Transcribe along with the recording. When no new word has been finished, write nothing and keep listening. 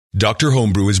Dr.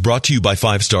 Homebrew is brought to you by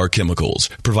 5 Star Chemicals,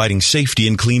 providing safety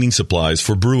and cleaning supplies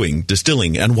for brewing,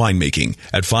 distilling, and winemaking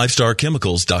at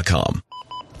 5starchemicals.com.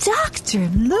 Doctor,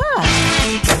 look!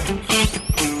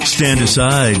 Stand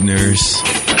aside, nurse.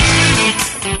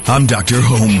 I'm Dr.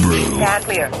 Homebrew. Stand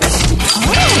clear.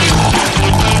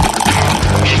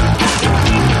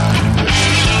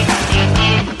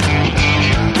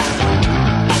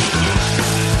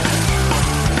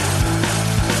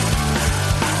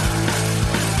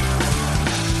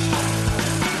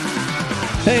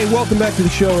 Hey, welcome back to the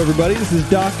show, everybody. This is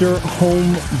Dr.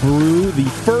 Homebrew, the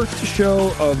first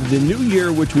show of the new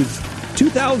year, which was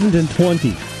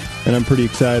 2020. And I'm pretty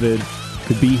excited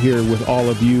to be here with all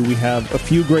of you. We have a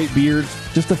few great beers,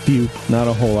 just a few, not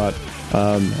a whole lot.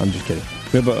 I'm just kidding.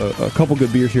 We have a couple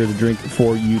good beers here to drink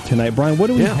for you tonight. Brian, what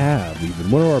do we have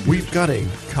even? What are our beers? We've got a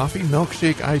coffee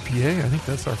milkshake IPA. I think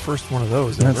that's our first one of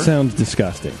those That ever. sounds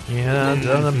disgusting. And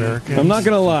an American... I'm not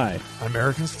going to lie.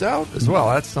 American Stout as well.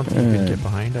 That's something you can get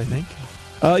behind, I think.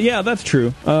 Yeah, that's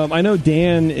true. I know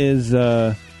Dan is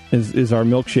our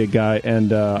milkshake guy, and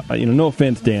no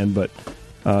offense, Dan, but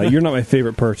you're not my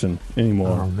favorite person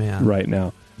anymore. Oh, man. Right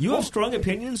now. You have strong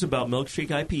opinions about Milkshake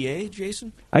IPA,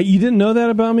 Jason? You didn't know that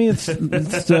about me? It's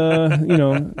it's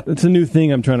a new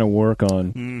thing I'm trying to work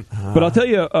on. But I'll tell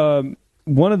you,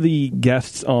 one of the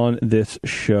guests on this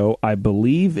show, I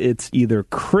believe it's either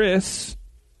Chris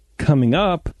coming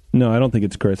up. No, I don't think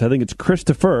it's Chris. I think it's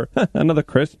Christopher, another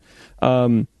Chris,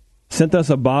 sent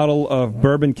us a bottle of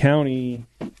Bourbon County...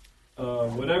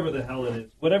 whatever the hell it is.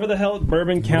 Whatever the hell,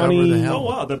 Bourbon County. Oh,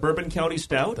 wow, the Bourbon County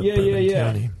Stout? Yeah.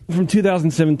 County. From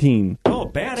 2017. Oh,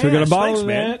 badass. So we got a bottle Thanks, of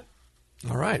man. that.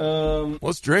 All right.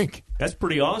 Let's drink. That's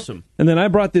pretty awesome. And then I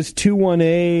brought this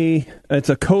 21A. It's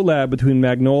a collab between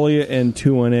Magnolia and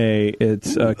 21A.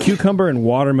 It's cucumber and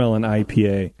watermelon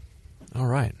IPA. All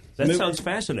right. That sounds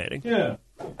fascinating. Yeah.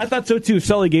 I thought so, too.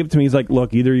 Sully gave it to me. He's like,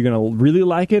 look, either you're going to really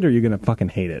like it or you're going to fucking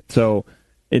hate it. So...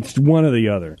 it's one or the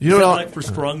other. You know, like for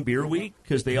Strong Beer Week?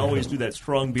 Because they always do that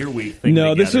Strong Beer Week thing. No,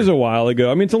 together. this is a while ago.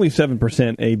 I mean, it's only 7%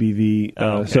 ABV,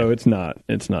 okay. so it's not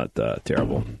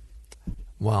terrible.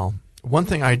 Well, one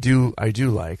thing I do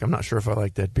like, I'm not sure if I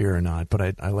like that beer or not, but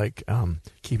I like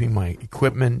keeping my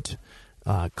equipment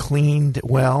cleaned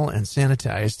well and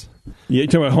sanitized. Yeah, you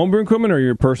talking about homebrew equipment or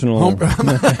your personal? That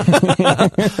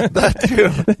too.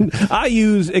 I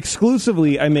use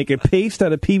exclusively, I make a paste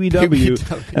out of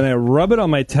PBW, and I rub it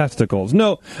on my testicles.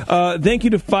 No, thank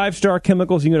you to 5 Star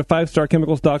Chemicals. You can go to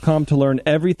 5starchemicals.com to learn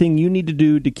everything you need to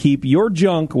do to keep your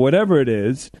junk, whatever it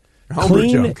is,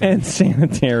 clean junk. and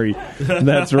sanitary.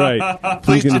 That's right.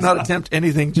 Please do not attempt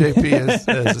anything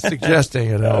JP is suggesting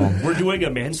at all. We're doing a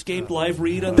Manscaped live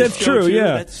read on this That's show, true, too.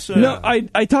 yeah. That's, No,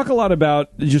 I talk a lot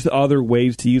about just other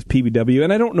ways to use PBW,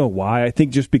 and I don't know why. I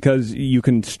think just because you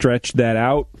can stretch that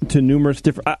out to numerous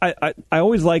different... I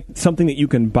always like something that you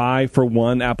can buy for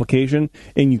one application,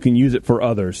 and you can use it for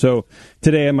others. So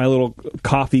today in my little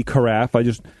coffee carafe, I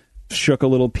just... shook a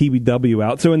little PBW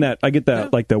out. So in that, I get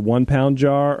that like the 1 pound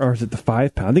jar, or is it the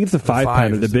 5 pound? I think it's the 5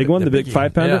 pounder, the big one, the big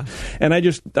 5 pounder. Yeah. And I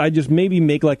just maybe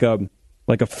make like a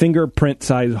fingerprint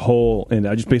size hole, and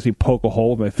I just basically poke a hole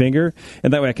with my finger,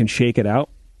 and that way I can shake it out.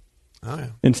 Oh, yeah.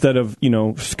 Instead of,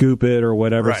 scoop it or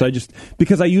whatever. Right. So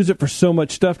because I use it for so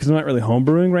much stuff, because I'm not really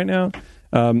homebrewing right now,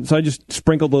 so I just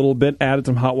sprinkled a little bit, added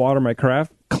some hot water in my carafe,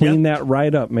 cleaned that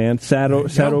right up, man. Sat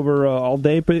over all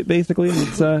day, basically.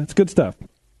 It's good stuff.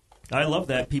 I love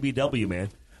that PBW, man.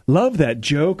 Love that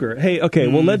Joker. Hey, okay,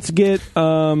 well let's get Dan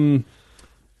on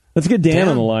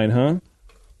the line, huh?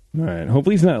 All right.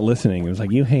 Hopefully he's not listening. It was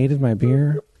like, you hated my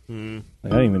beer? I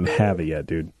don't even have it yet,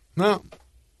 dude. No.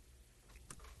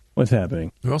 What's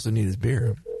happening? We also need his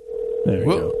beer. There we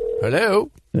go.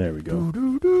 Hello. There we go.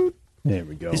 There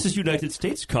we go. This is United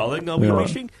States calling. Are we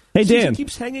reaching? Hey, Dan. He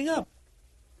keeps hanging up.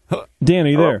 Dan, are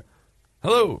you there?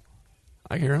 Hello.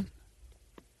 I hear him.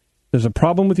 There's a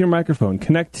problem with your microphone.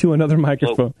 Connect to another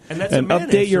microphone And that's and a man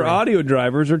update your answering. audio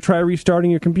drivers or try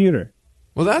restarting your computer.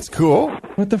 Well, that's cool.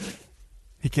 What the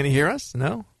Can he hear us?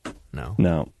 No?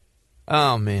 No.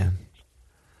 Oh, man.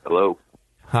 Hello.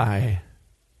 Hi.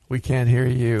 We can't hear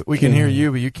you. We can hear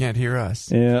you, but you can't hear us.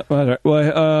 Yeah. Well,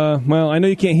 I know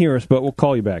you can't hear us, but we'll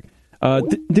call you back.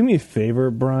 Do me a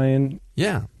favor, Brian.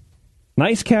 Yeah.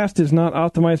 Nicecast is not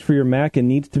optimized for your Mac and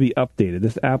needs to be updated.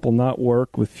 This app will not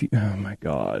work with... Oh, my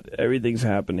God. Everything's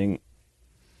happening.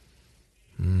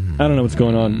 I don't know what's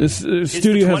going on. This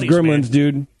studio has 20s, gremlins, man.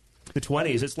 dude. The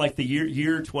 20s. It's like the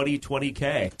year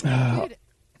 2020K.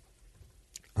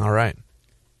 All right.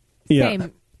 Yeah.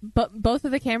 Same. But both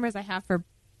of the cameras I have for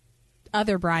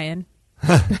other Brian.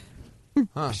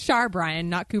 Char Brian,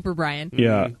 not Cooper Brian.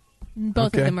 Yeah.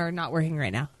 Both of them are not working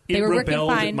right now. They were working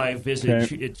rebelled fine. at my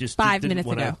visage. Okay. It just 5 didn't minutes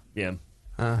wanna- ago.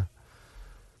 Yeah.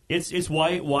 It's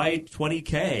why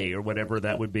 20K or whatever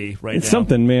that would be right It's now.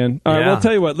 something, man. All right, Yeah. well, I'll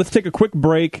tell you what. Let's take a quick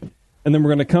break, and then we're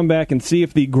going to come back and see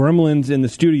if the gremlins in the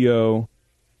studio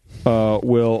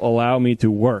will allow me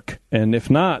to work. And if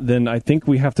not, then I think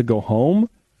we have to go home,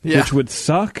 which would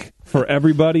suck for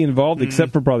everybody involved,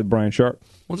 except for probably Brian Sharp.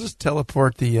 We'll just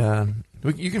teleport the.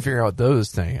 You can figure out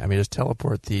those things. I mean, just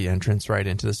teleport the entrance right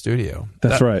into the studio.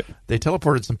 That's right. They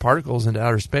teleported some particles into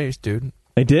outer space, dude.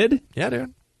 They did? Yeah,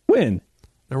 dude. When?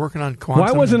 They're working on quantum.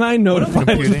 Why wasn't I Well, notified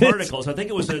it was of this? particles. I think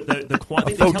it was the I think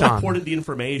they photon. teleported the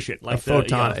information. Like A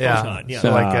photon, the, yeah. yeah.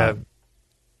 So like a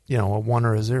 1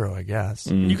 or a 0, I guess.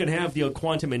 You can have the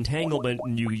quantum entanglement,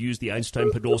 and you use the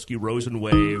Einstein-Podolsky-Rosen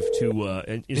wave to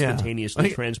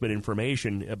instantaneously transmit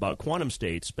information about quantum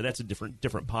states. But that's a different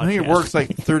podcast. I think it works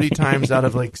like 30 times out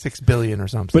of like 6 billion or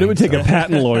something. But it would take a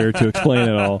patent lawyer to explain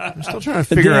it all. I'm still trying to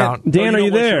figure out. Dan, are you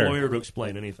don't want your there? lawyer to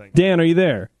explain anything. Dan, are you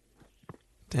there?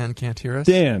 Dan can't hear us.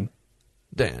 Dan.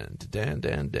 Dan.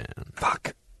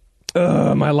 Fuck.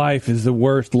 My life is the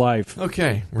worst life.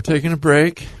 Okay, we're taking a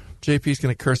break. JP's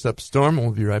going to curse up a storm, and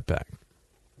we'll be right back.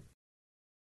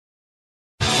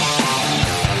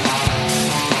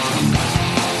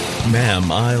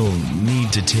 Ma'am, I'll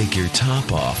need to take your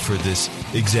top off for this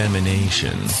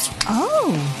examination.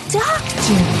 Oh,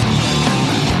 doctor.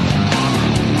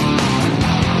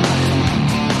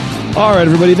 All right,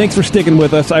 everybody, thanks for sticking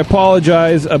with us. I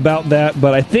apologize about that,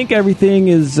 but I think everything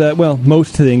is,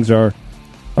 most things are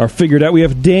figured out. We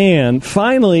have Dan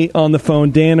finally on the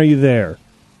phone. Dan, are you there?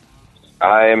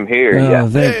 I am here, Oh,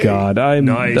 thank God.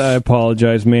 Nice. I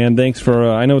apologize, man. Thanks for,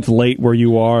 I know it's late where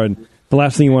you are, and the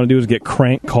last thing you want to do is get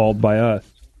crank called by us.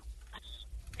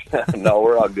 No,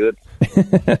 we're all good.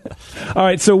 All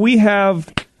right, so we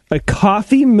have a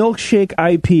coffee milkshake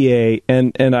IPA,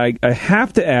 and I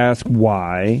have to ask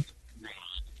why.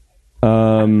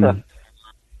 Why'd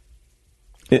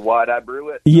I brew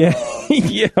it? Yeah,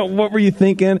 yeah. What were you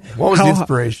thinking? What was the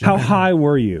inspiration? How high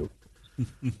were you?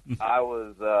 I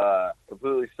was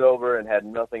completely sober and had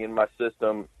nothing in my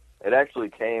system. It actually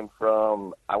came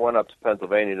from, I went up to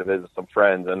Pennsylvania to visit some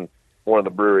friends, and one of the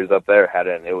breweries up there had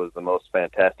it, and it was the most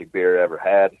fantastic beer I ever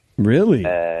had. Really?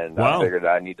 And Wow. I figured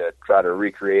I need to try to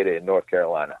recreate it in North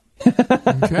Carolina.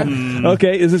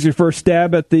 Okay. Is this your first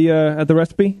stab at the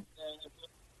recipe?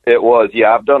 It was,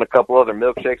 yeah. I've done a couple other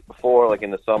milkshakes before. Like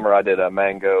in the summer, I did a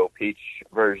mango peach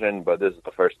version, but this is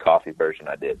the first coffee version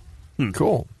I did.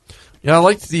 Cool. Yeah, I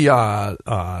liked the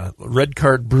Red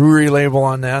Card Brewery label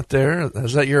on that there.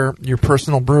 Is that your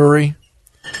personal brewery?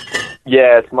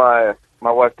 Yeah, it's my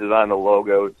wife designed the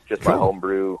logo. It's just my Cool.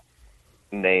 homebrew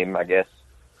name, I guess.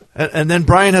 And then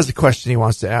Brian has a question he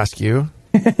wants to ask you.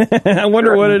 I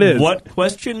wonder what it is. What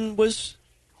question was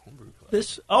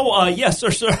this? Oh, yes, sir.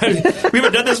 We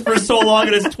haven't done this for so long,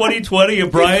 and it's 2020, and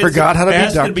Brian's Forgot how to be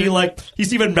asked to doctor. be like,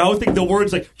 he's even mouthing the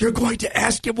words like, you're going to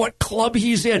ask him what club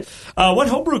he's in. What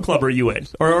homebrew club are you in?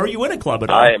 Or are you in a club at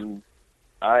all?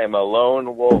 I am a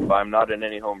lone wolf. I'm not in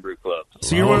any homebrew clubs.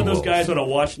 So you're one of those guys on a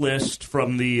watch list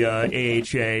from the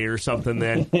AHA or something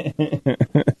then?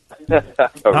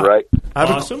 All right.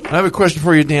 Awesome. I have a question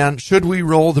for you, Dan. Should we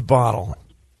roll the bottle?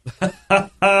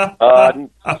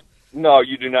 No,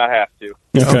 you do not have to.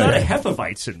 It's not a Okay.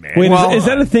 Hefeweizen, man. Wait, Well, is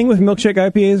that a thing with milkshake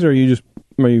IPAs, or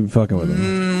are you fucking with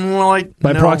them? Well,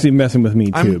 By proxy, messing with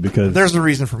me too, because there's a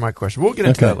reason for my question. We'll get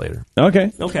into that later.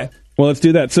 Okay. Okay. Well, let's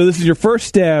do that. So this is your first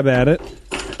stab at it,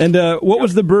 and what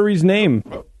was the brewery's name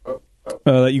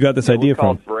that you got this idea It's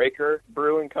called from? Breaker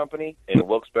Brewing Company in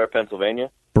Wilkes-Barre, Pennsylvania.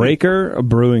 Breaker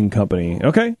Brewing Company.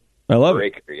 Okay, I love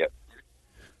Breaker, yep. it.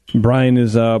 Brian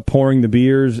is pouring the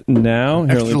beers now.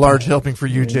 Here, Extra large helping for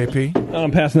you, JP.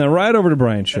 I'm passing that right over to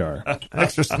Brian Shar.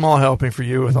 Extra small helping for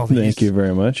you with all the Thank yeast. you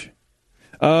very much.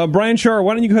 Brian Shar,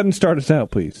 why don't you go ahead and start us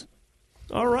out, please?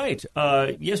 All right.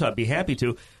 Yes, I'd be happy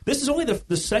to. This is only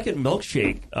the second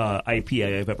milkshake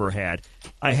IPA I've ever had.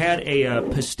 I had a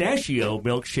pistachio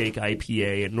milkshake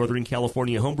IPA at Northern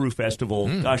California Homebrew Festival.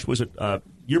 Gosh, was it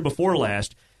year before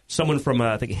last? Someone from,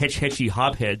 I think, Hetchy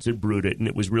Hopheads had brewed it, and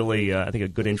it was really, I think, a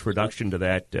good introduction to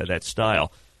that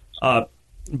style.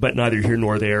 But neither here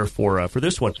nor there for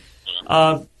this one.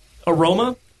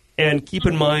 Aroma, and keep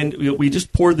in mind, we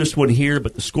just poured this one here,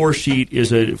 but the score sheet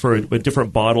is for a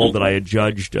different bottle that I had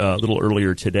judged a little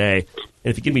earlier today.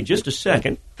 And if you give me just a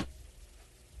second.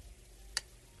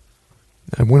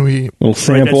 And when we Little Right,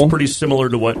 sample. that's pretty similar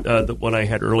to what the one I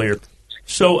had earlier.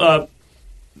 So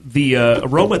the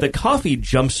aroma, the coffee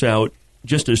jumps out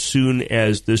just as soon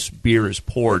as this beer is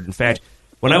poured. In fact,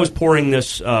 when I was pouring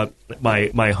this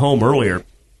my home earlier,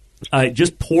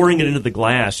 just pouring it into the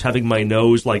glass, having my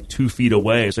nose like 2 feet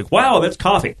away. It's like, wow, that's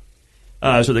coffee.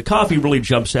 So the coffee really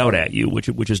jumps out at you,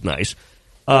 which is nice.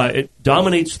 It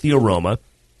dominates the aroma.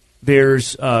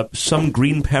 There's some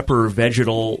green pepper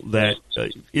vegetal that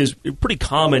is pretty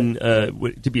common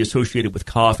to be associated with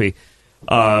coffee.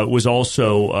 Was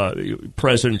also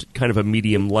present, kind of a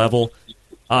medium level.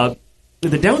 The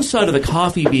downside of the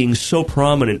coffee being so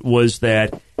prominent was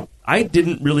that I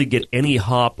didn't really get any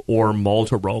hop or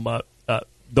malt aroma,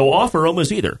 though off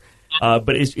aromas either.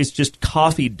 But it's just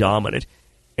coffee dominant.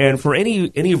 And for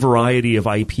any variety of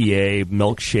IPA,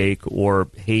 milkshake, or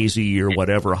hazy or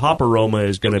whatever, hop aroma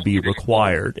is going to be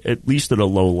required, at least at a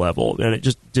low level. And it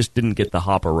just didn't get the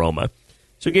hop aroma.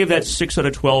 So I gave that 6 out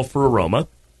of 12 for aroma.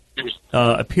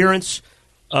 Appearance,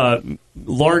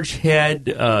 large head,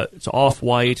 it's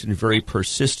off-white and very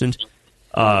persistent.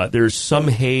 There's some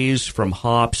haze from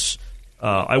hops.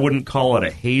 I wouldn't call it a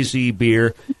hazy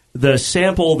beer. The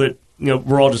sample that,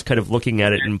 we're all just kind of looking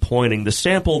at it and pointing. The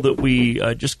sample that we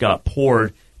just got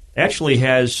poured actually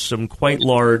has some quite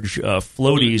large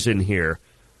floaties in here.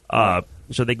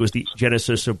 So I think it was the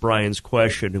genesis of Brian's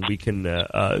question, and we can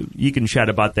you can chat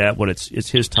about that when it's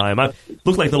his time. It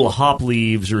looked like little hop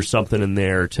leaves or something in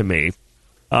there to me.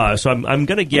 So I'm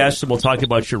going to guess, and we'll talk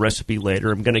about your recipe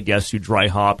later. I'm going to guess you dry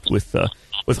hopped with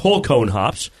whole cone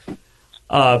hops.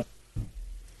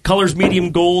 Color's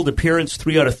medium gold. Appearance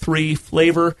 3 out of 3.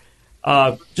 Flavor,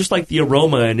 just like the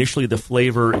aroma, initially the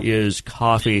flavor is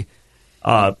coffee.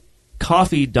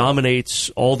 Coffee dominates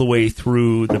all the way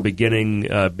through the beginning,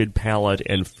 mid palate,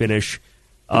 and finish.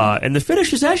 And the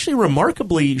finish is actually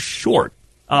remarkably short.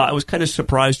 I was kind of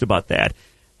surprised about that.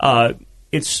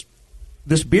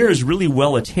 This beer is really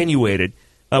well attenuated,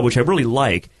 which I really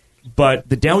like. But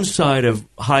the downside of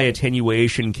high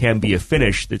attenuation can be a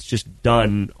finish that's just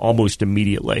done almost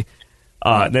immediately.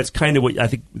 And that's kind of what I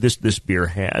think this beer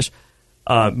has.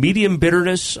 Medium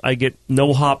bitterness, I get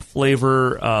no hop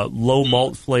flavor, low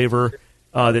malt flavor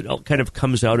that kind of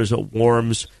comes out as it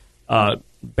warms.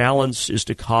 Balance is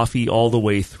to coffee all the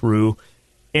way through.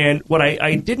 And what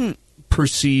I didn't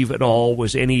perceive at all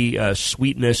was any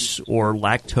sweetness or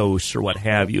lactose or what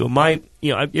have you.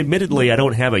 Admittedly, I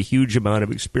don't have a huge amount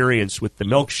of experience with the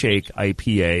Milkshake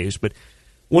IPAs, but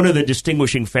one of the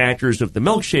distinguishing factors of the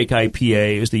Milkshake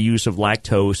IPA is the use of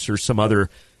lactose or some other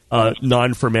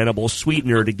non-fermentable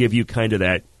sweetener to give you kind of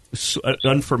that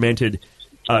unfermented,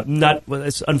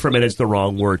 unfermented is the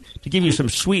wrong word, to give you some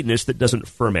sweetness that doesn't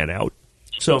ferment out.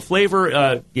 So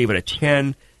flavor, gave it a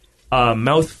 10.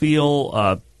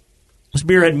 Mouthfeel, this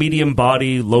beer had medium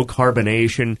body, low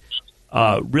carbonation,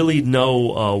 really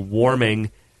no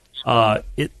warming.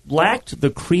 It lacked the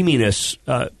creaminess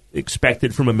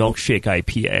expected from a Milkshake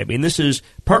IPA. I mean, this is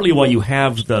partly why you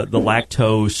have the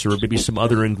lactose or maybe some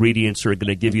other ingredients are going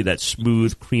to give you that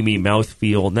smooth, creamy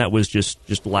mouthfeel, and that was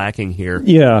just lacking here.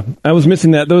 Yeah, I was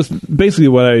missing that. That was basically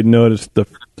what I noticed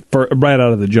right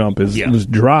out of the jump. It was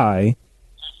dry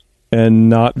and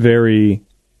not very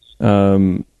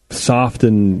soft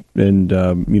and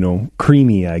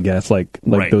creamy, I guess, like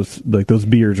right. those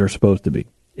beers are supposed to be.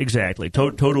 Exactly.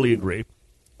 Totally agree.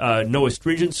 No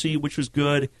astringency, which was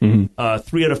good. 3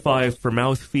 out of 5 for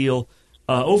mouthfeel.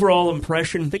 Overall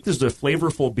impression, I think this is a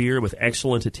flavorful beer with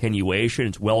excellent attenuation.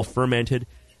 It's well fermented,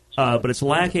 but it's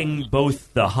lacking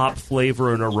both the hop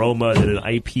flavor and aroma that an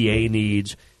IPA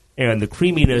needs and the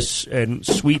creaminess and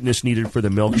sweetness needed for the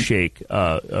Milkshake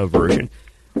version.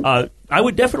 I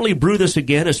would definitely brew this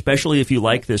again, especially if you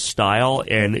like this style,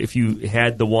 and if you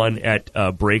had the one at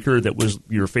Breaker that was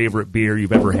your favorite beer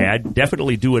you've ever had,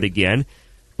 definitely do it again.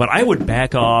 But I would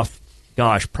back off,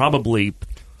 probably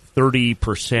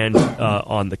 30%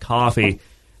 on the coffee,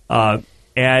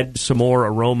 add some more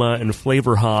aroma and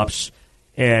flavor hops,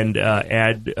 and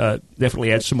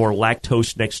definitely add some more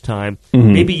lactose next time.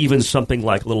 Mm-hmm. Maybe even something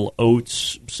like little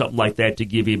oats, something like that to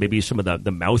give you maybe some of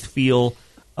the mouthfeel.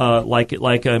 Like a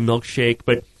Milkshake,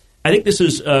 but I think this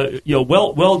is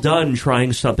well done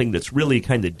trying something that's really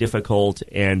kind of difficult,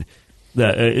 and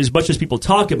as much as people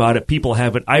talk about it, people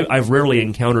haven't. I've rarely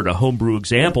encountered a homebrew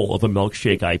example of a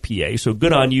Milkshake IPA, so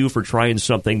good on you for trying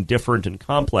something different and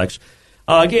complex.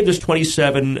 I gave this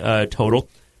 27 total,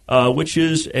 which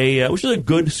is a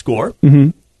good score.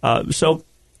 Mm-hmm. So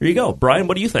there you go, Brian.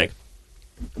 What do you think?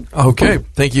 Okay,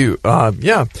 thank you.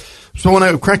 Yeah. So when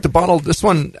I cracked the bottle, this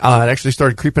one it actually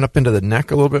started creeping up into the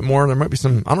neck a little bit more. There might be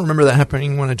some. I don't remember that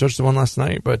happening when I judged the one last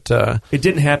night, but it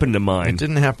didn't happen to mine. It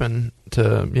didn't happen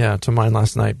to mine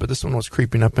last night, but this one was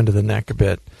creeping up into the neck a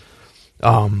bit.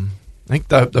 I think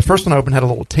the first one I opened had a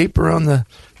little tape around the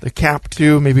cap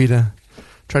too, maybe to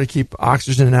try to keep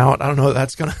oxygen out. I don't know if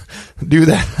that's going to do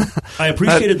that. I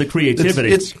appreciated the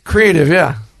creativity. It's creative,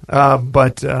 yeah.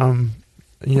 But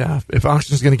if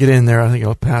oxygen's going to get in there, I think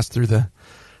it'll pass through the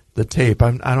tape.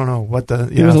 I don't know what the...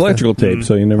 It was electrical tape,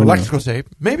 so you never know. Electrical tape.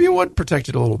 Maybe it would protect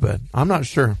it a little bit. I'm not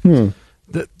sure.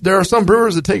 There are some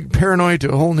brewers that take paranoid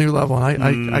to a whole new level,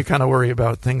 and I kind of worry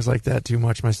about things like that too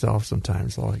much myself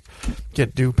sometimes. I'll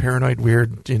do paranoid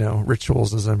weird,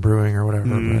 rituals as I'm brewing or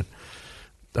whatever.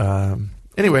 But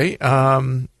anyway,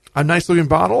 a nice looking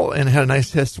bottle, and it had a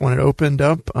nice hiss when it opened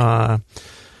up.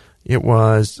 It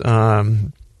was,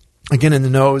 again, in the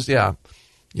nose,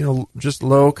 just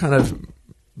low kind of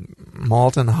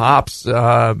malt and hops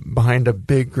behind a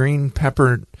big green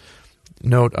pepper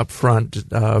note up front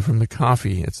from the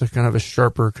coffee. It's a kind of a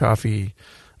sharper coffee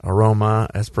aroma,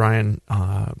 as Brian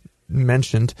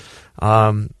mentioned.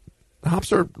 The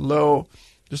hops are low,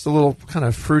 just a little kind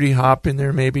of fruity hop in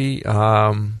there maybe.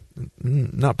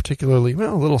 Not particularly,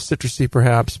 a little citrusy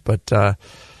perhaps, but I'm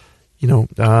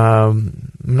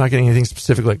not getting anything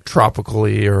specific like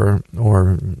tropically or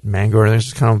mango, or there's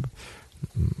just kind of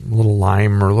a little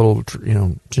lime or a little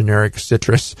generic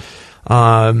citrus.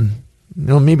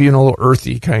 Maybe even a little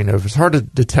earthy kind of. It's hard to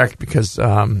detect because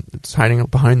it's hiding up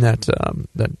behind that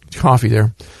coffee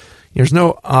there. There's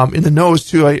no in the nose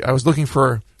too. I was looking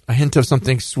for a hint of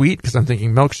something sweet because I'm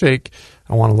thinking milkshake.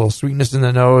 I want a little sweetness in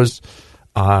the nose.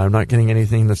 I'm not getting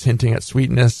anything that's hinting at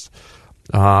sweetness.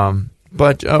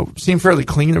 But seemed fairly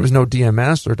clean. There was no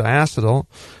DMS or diacetyl.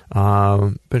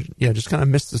 But yeah, just kind of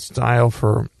missed the style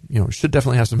for, should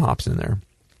definitely have some hops in there.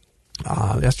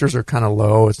 The esters are kind of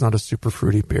low. It's not a super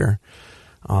fruity beer.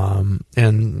 And,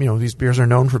 these beers are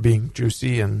known for being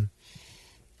juicy and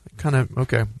kind of,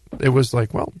 okay. It was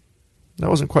like, well, that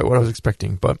wasn't quite what I was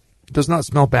expecting, but it does not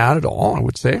smell bad at all, I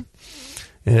would say.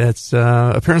 It's,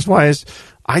 appearance-wise,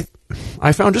 I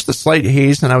found just a slight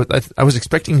haze, and I was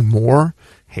expecting more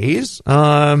haze.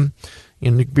 The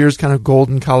beer's kind of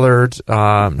golden colored,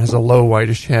 has a low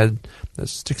whitish head that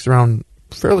sticks around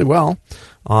fairly well,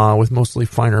 with mostly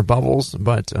finer bubbles.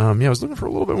 But I was looking for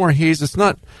a little bit more haze. It's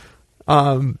not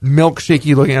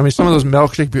milkshakey looking. I mean, some of those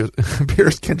milkshake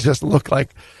beers can just look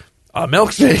like a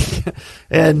milkshake.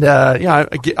 And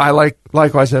I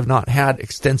likewise have not had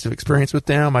extensive experience with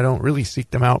them. I don't really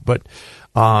seek them out, but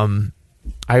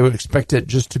I would expect it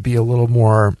just to be a little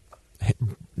more,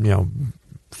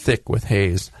 thick with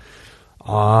haze.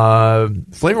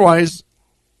 Flavor-wise,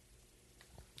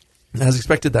 as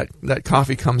expected, that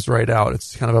coffee comes right out.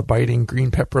 It's kind of a biting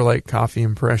green pepper-like coffee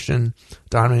impression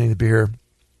dominating the beer.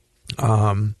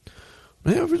 I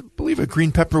believe a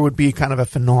green pepper would be kind of a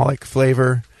phenolic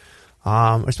flavor.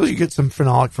 I suppose you get some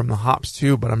phenolic from the hops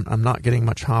too, but I'm not getting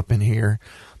much hop in here.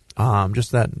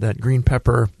 Just that green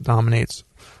pepper dominates.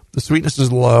 The sweetness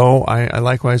is low. I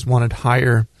likewise wanted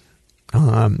higher,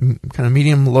 kind of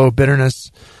medium low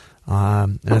bitterness.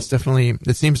 And it's definitely,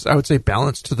 it seems, I would say,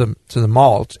 balanced to the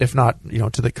malt, if not,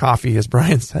 to the coffee, as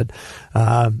Brian said.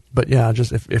 But yeah,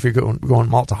 just if you're going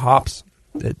malt to hops,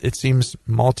 it seems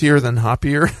maltier than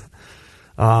hoppier.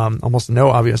 Almost no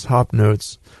obvious hop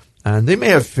notes. And they may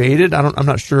have faded. I'm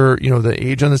not sure, the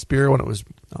age on this beer when it was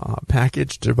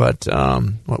packaged, but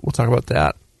we'll talk about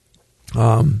that.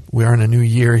 We are in a new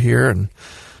year here, and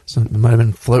so it might have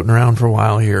been floating around for a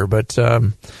while here. But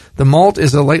the malt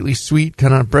is a lightly sweet,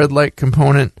 kind of bread-like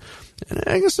component. And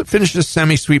I guess it finishes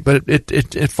semi-sweet, but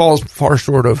it falls far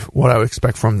short of what I would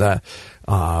expect from the,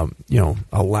 a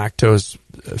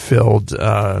lactose-filled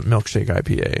milkshake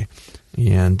IPA.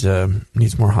 And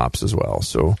needs more hops as well.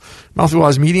 So mouthfeel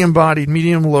is medium-bodied,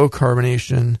 medium-low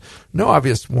carbonation, no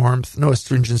obvious warmth, no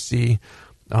astringency,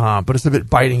 but it's a bit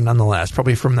biting nonetheless,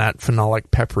 probably from that phenolic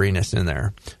pepperiness in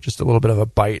there. Just a little bit of a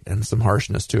bite and some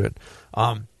harshness to it.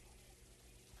 All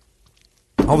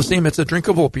the same, it's a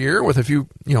drinkable beer with a few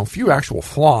actual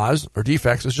flaws or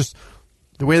defects. It's just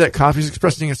the way that coffee is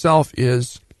expressing itself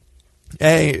is,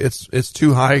 A, it's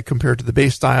too high compared to the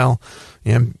base style,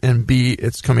 and B,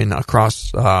 it's coming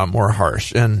across more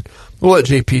harsh. And we'll let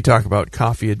JP talk about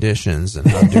coffee additions and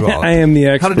how to do all I am the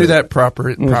expert. How to do that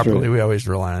properly. We always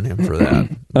rely on him for that.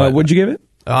 What'd you give it?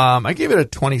 I gave it a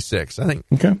 26. I think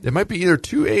it might be either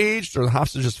too aged or the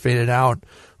hops have just faded out.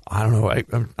 I don't know.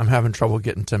 I'm having trouble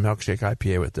getting to Milkshake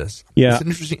IPA with this. Yeah. It's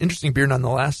an interesting beer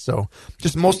nonetheless. So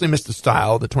just mostly missed the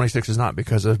style. The 26 is not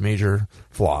because of major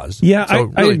flaws. Yeah,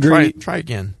 so I really agree. Try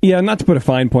again. Yeah, not to put a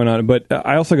fine point on it, but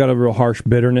I also got a real harsh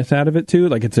bitterness out of it too.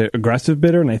 Like it's an aggressive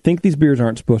bitter, and I think these beers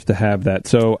aren't supposed to have that.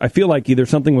 So I feel like either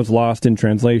something was lost in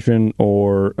translation,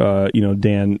 or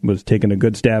Dan was taking a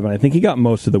good stab, and I think he got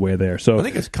most of the way there. So I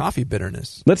think it's coffee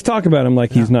bitterness. Let's talk about him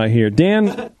like he's not here.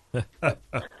 Dan.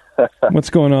 What's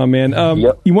going on, man?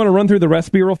 You want to run through the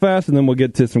recipe real fast, and then we'll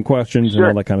get to some questions and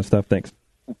all that kind of stuff. Thanks.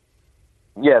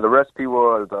 Yeah, the recipe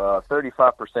was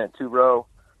 35% two-row,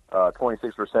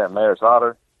 26% Maris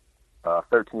Otter,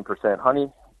 13%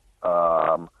 honey,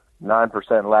 9%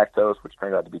 lactose, which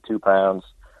turned out to be 2 pounds,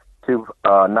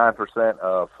 9%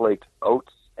 of flaked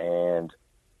oats, and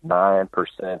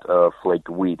 9% of flaked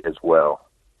wheat as well.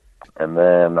 And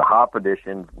then the hop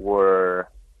additions were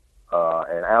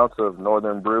an ounce of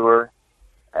Northern Brewer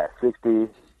at 60,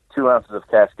 2 ounces of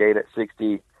Cascade at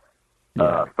 60,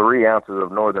 3 ounces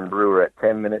of Northern Brewer at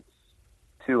 10 minutes,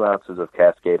 2 ounces of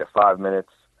Cascade at 5 minutes,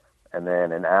 and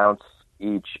then an ounce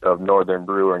each of Northern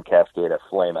Brewer and Cascade at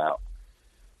Flame Out.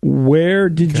 Where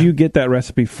did you get that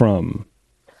recipe from?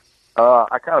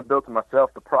 I kind of built it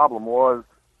myself. The problem was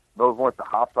those weren't the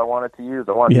hops I wanted to use.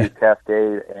 I wanted to use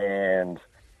Cascade and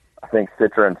I think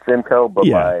Citra and Simcoe, but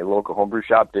my local homebrew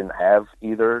shop didn't have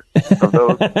either of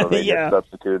those, so they just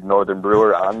substituted Northern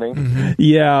Brewer on me. Mm-hmm.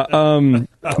 Yeah,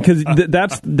 because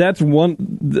that's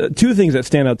one. Two things that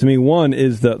stand out to me. One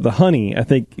is the honey. I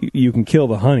think you can kill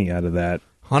the honey out of that.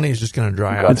 Honey is just going to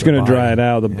dry out. It's going to dry it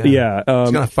out. It's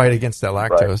going to fight against that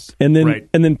lactose. Right.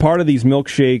 And then part of these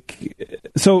milkshake.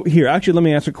 So here, actually, let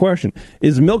me ask a question: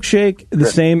 is milkshake the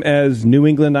same as New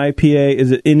England IPA?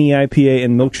 Is it any IPA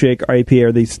and milkshake IPA?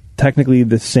 Are these technically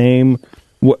the same?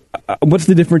 What's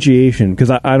the differentiation? Because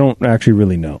I don't actually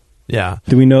really know. Yeah.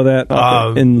 Do we know that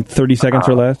in 30 seconds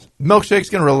or less? Milkshake's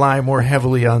going to rely more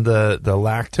heavily on the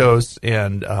lactose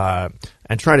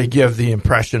and try to give the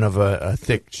impression of a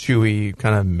thick, chewy,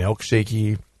 kind of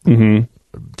milkshakey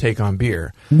take on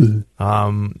beer.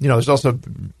 There's also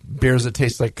beers that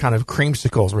taste like kind of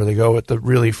creamsicles where they go with the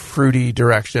really fruity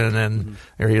direction and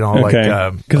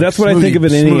because that's what I think of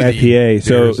in any IPA.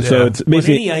 So it's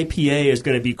basically any IPA is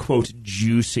going to be quote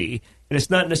juicy. And it's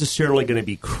not necessarily going to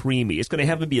be creamy. It's going to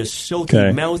have to be a silky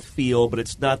mouthfeel, but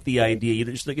it's not the idea.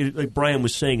 Just like Brian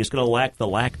was saying, it's going to lack the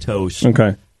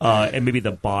lactose and maybe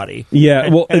the body. Yeah,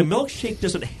 and a milkshake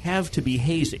doesn't have to be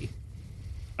hazy,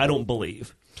 I don't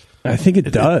believe. I think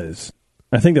it does.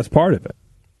 I think that's part of it.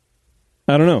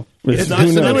 I don't know. It's not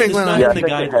in the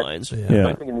guidelines.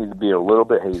 I think it needs to be a little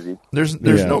bit hazy. There's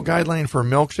no guideline for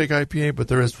milkshake IPA, but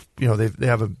there is. They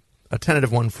have a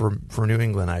tentative one for New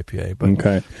England IPA, but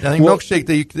I think milkshake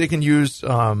they can use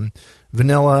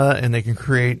vanilla and they can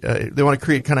create. They want to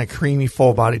create kind of creamy,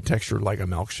 full-bodied texture like a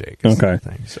milkshake.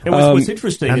 And what's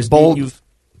interesting is bold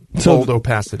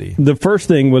opacity. The first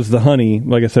thing was the honey,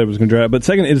 like I said, was going to dry out. But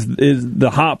second is the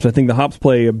hops. I think the hops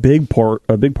play a big part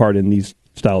in these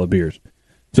style of beers.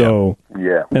 So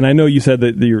and I know you said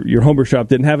that your homebrew shop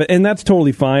didn't have it, and that's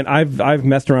totally fine. I've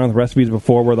messed around with recipes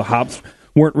before where the hops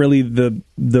weren't really the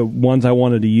ones I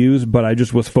wanted to use, but I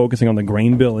just was focusing on the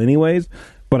grain bill anyways.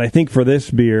 But I think for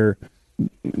this beer,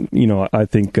 I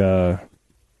think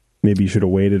maybe you should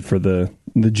have waited for the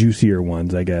juicier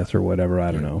ones, I guess, or whatever.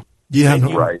 I don't know.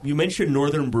 Yeah, you mentioned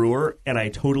Northern Brewer, and I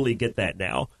totally get that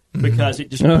now because it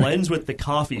just blends with the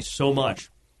coffee so much.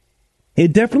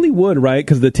 It definitely would, right?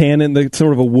 Because the tannin, the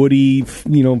sort of a woody,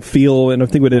 feel, and I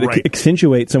think would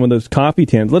accentuate some of those coffee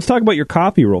tannins. Let's talk about your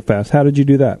coffee real fast. How did you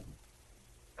do that?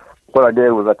 What I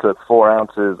did was I took 4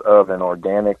 ounces of an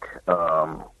organic,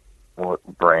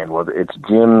 what brand was it? It's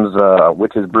Jim's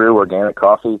Witch's Brew organic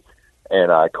coffee,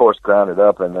 and I coarse ground it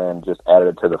up and then just added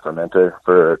it to the fermenter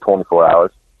for 24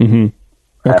 hours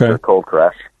after a cold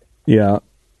crash. Yeah.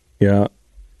 Do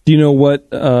you know what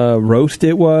roast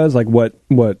it was? Like what?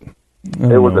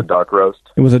 It was a dark roast.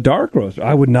 It was a dark roast.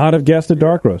 I would not have guessed a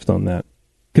dark roast on that.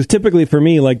 Because typically for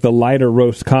me, like the lighter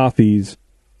roast coffees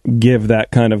give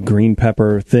that kind of green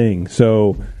pepper thing.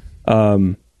 So,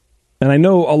 and I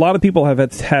know a lot of people have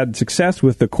had success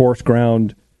with the coarse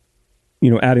ground,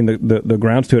 adding the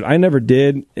grounds to it. I never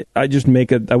did. I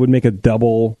would make a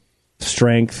double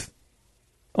strength,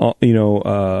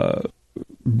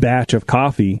 batch of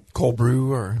coffee. Cold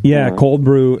brew cold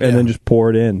brew, and then just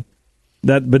pour it in.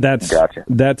 That's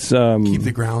keep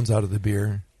the grounds out of the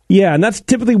beer. Yeah, and that's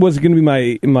typically was going to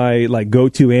be my like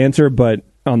go-to answer, but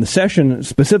on the session,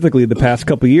 specifically the past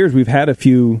couple of years, we've had a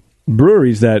few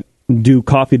breweries that do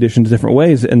coffee additions different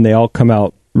ways, and they all come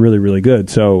out really, really good.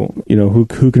 So, who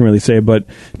can really say? But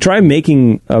try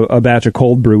making a batch of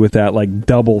cold brew with that, like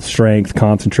double strength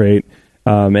concentrate,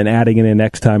 and adding it in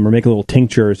next time, or make a little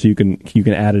tincture so you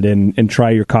can add it in and try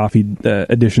your coffee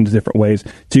additions different ways,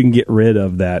 so you can get rid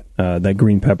of that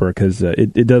green pepper because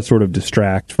it does sort of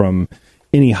distract from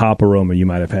any hop aroma you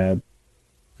might have had.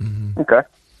 Okay.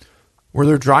 Were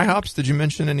there dry hops? Did you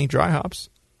mention any dry hops?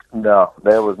 No,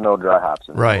 there was no dry hops.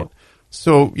 Right.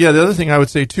 So, yeah, the other thing I would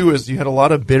say, too, is you had a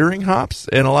lot of bittering hops,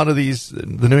 and a lot of these,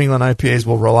 the New England IPAs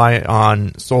will rely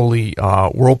on solely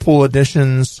Whirlpool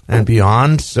additions and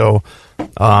beyond, so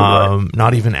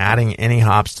not even adding any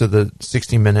hops to the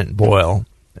 60-minute boil.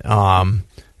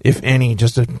 If any,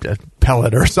 just a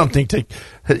pellet or something to,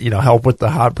 help with the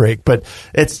hop break. But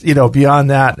it's, beyond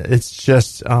that, it's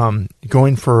just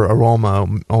going for aroma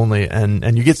only,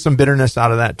 and you get some bitterness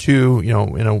out of that, too.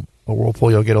 In a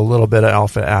Whirlpool, you'll get a little bit of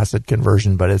alpha acid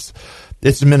conversion, but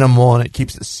it's minimal, and it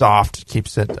keeps it soft,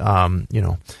 keeps it under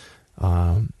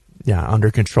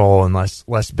control and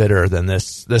less bitter than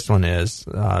this one is.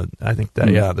 I think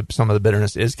that some of the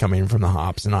bitterness is coming from the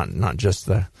hops and not just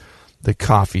the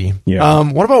coffee. Yeah.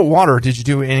 What about water? Did you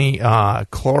do any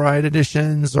chloride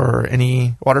additions or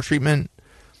any water treatment?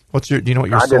 Do you know what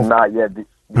your? I did not yet.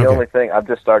 The only thing, I've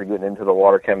just started getting into the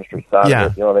water chemistry side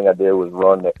of it. The only thing I did was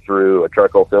run it through a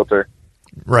charcoal filter.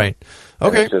 Right.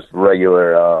 Okay. It's just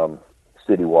regular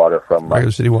city water from my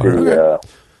regular city water.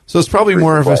 So it's probably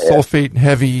more of a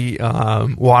sulfate-heavy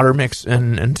water mix,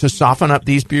 and to soften up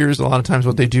these beers, a lot of times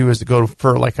what they do is to go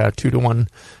for like a 2-to-1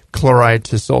 chloride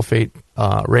to sulfate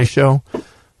ratio.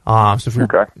 So if you're,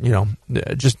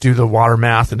 just do the water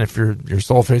math, and if your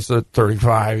sulfate's at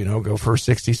 35, go for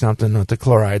 60 something with the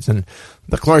chlorides, and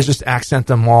the chlorides just accent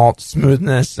the malt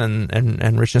smoothness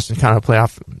and richness, and kind of play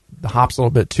off the hops a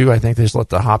little bit too. I think they just let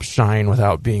the hops shine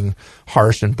without being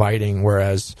harsh and biting.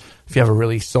 Whereas if you have a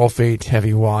really sulfate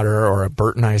heavy water or a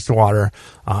Burtonized water,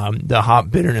 the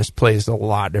hop bitterness plays a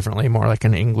lot differently, more like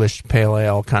an English pale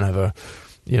ale, kind of a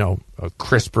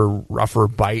crisper, rougher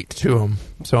bite to them.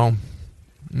 So.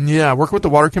 Yeah, work with the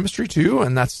water chemistry too,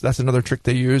 and that's another trick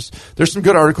they use. There's some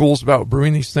good articles about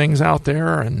brewing these things out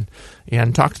there, and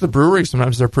talk to the brewery.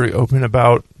 Sometimes they're pretty open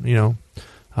about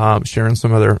sharing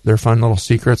some of their fun little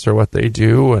secrets or what they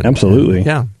do. And, absolutely,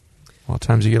 a lot of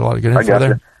times you get a lot of good info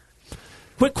there.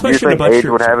 Quick question do you think about age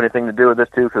would have anything to do with this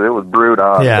too? Because it was brewed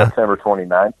on September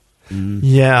 29th.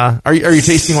 Yeah. Are you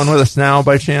tasting one with us now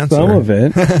by chance? Some of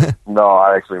it. No,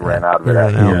 I actually ran out of it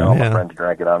after all my friends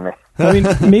drank it on me. I mean,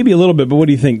 maybe a little bit, but what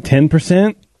do you think?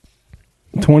 10%?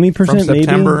 20% maybe?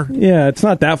 September? Yeah, it's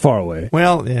not that far away.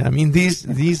 Well, yeah, I mean,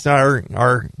 these are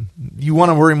you want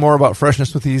to worry more about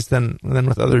freshness with these than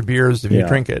with other beers if you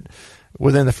drink it.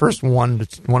 Within the first 1 to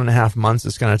 1.5 months,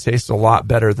 it's going to taste a lot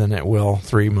better than it will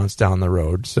 3 months down the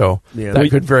road. So that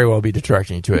could very well be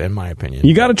detracting you to it, in my opinion.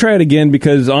 You got to try it again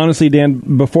because, honestly,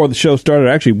 Dan, before the show started,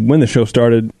 actually, when the show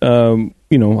started, I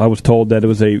was told that it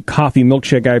was a coffee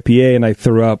milkshake IPA, and I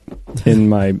threw up in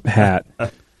my hat.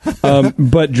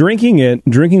 But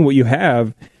drinking what you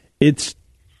have, it's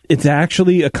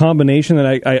actually a combination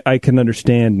that I can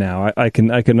understand now. I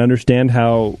can understand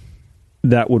how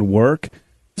that would work.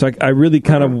 So I really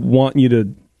kind of want you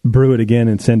to brew it again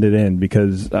and send it in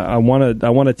because I want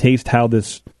to taste how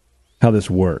this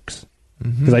works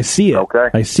because I see it. Okay.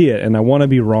 I see it, and I want to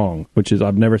be wrong, which is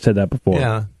I've never said that before.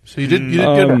 Yeah. So you did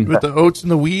good with the oats and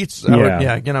the wheats.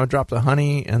 I would drop the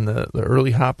honey and the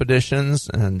early hop additions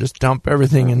and just dump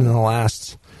everything in the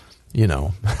last, in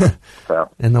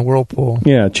the Whirlpool.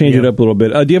 Yeah, change it up a little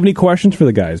bit. Do you have any questions for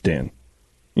the guys, Dan?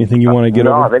 Anything you want to get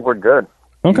over? No, I think we're good.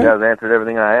 Okay. You guys answered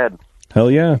everything I had. Hell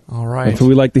yeah. All right. That's what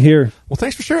we like to hear. Well,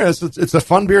 thanks for sharing. It's a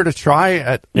fun beer to try.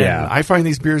 And I find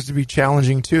these beers to be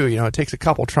challenging, too. It takes a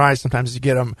couple tries sometimes to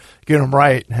get them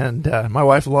right. And my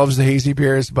wife loves the hazy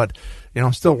beers, but,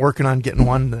 I'm still working on getting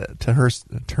one to her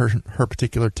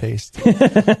particular taste.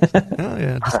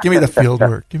 Just give me the field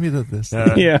work. Give me this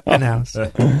in-house.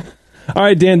 All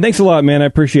right, Dan, thanks a lot, man. I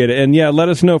appreciate it. And, let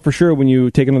us know for sure when you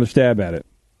take another stab at it.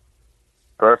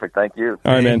 Perfect. Thank you.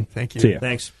 All right, man. Thank you. See ya.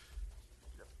 Thanks.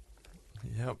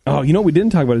 Yep. Oh, what we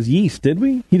didn't talk about is yeast, did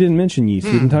we? He didn't mention yeast.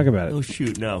 He didn't talk about it. Oh,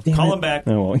 shoot, no. Damn Call it. him back.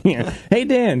 Oh, well, yeah. Hey,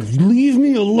 Dan, leave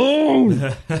me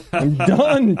alone. I'm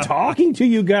done talking to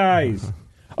you guys.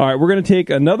 All right, we're going to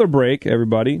take another break,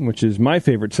 everybody, which is my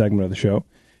favorite segment of the show.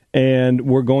 And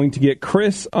we're going to get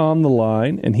Chris on the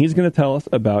line, and he's going to tell us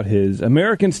about his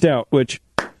American Stout, which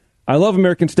I love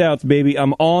American Stouts, baby.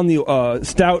 I'm on the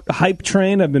Stout hype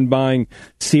train. I've been buying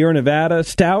Sierra Nevada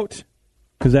Stout.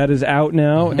 Because that is out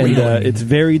now, and it's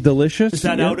very delicious. Is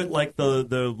that out at,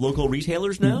 the local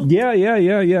retailers now?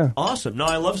 Yeah. Awesome. No,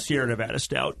 I love Sierra Nevada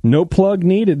Stout. No plug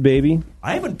needed, baby.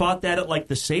 I haven't bought that at,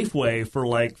 the Safeway for,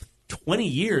 20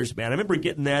 years, man. I remember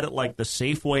getting that at, the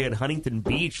Safeway at Huntington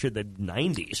Beach in the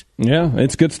 90s. Yeah,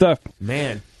 it's good stuff.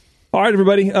 Man. All right,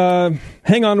 everybody.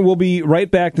 Hang on. We'll be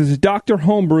right back. This is Dr.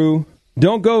 Homebrew.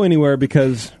 Don't go anywhere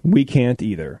because we can't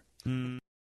either.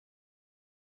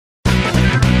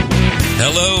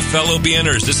 Hello, fellow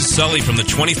BNers. This is Sully from the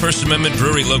 21st Amendment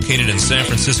Brewery located in San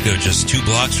Francisco, just 2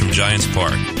 blocks from Giants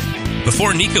Park.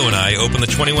 Before Nico and I opened the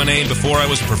 21A and before I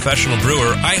was a professional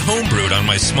brewer, I homebrewed on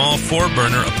my small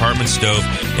 4-burner apartment stove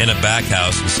in a back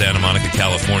house in Santa Monica,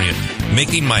 California,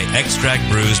 making my extract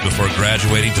brews before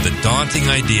graduating to the daunting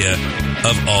idea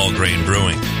of all-grain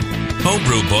brewing.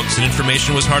 Homebrew books and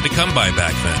information was hard to come by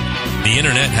back then. The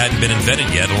internet hadn't been invented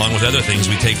yet, along with other things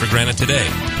we take for granted today,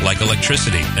 like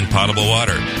electricity and potable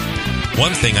water.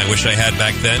 One thing I wish I had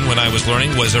back then when I was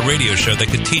learning was a radio show that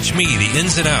could teach me the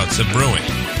ins and outs of brewing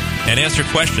and answer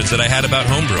questions that I had about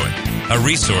homebrewing, a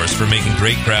resource for making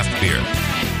great craft beer.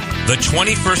 The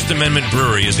 21st Amendment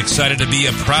Brewery is excited to be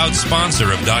a proud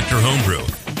sponsor of Dr. Homebrew,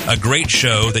 a great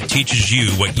show that teaches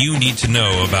you what you need to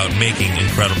know about making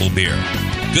incredible beer.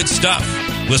 Good stuff.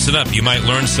 Listen up, you might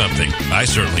learn something. I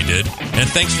certainly did. And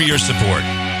thanks for your support.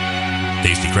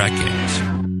 Tasty Crack Games.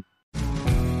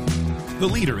 The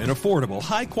leader in affordable,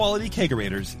 high-quality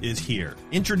kegerators is here.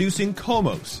 Introducing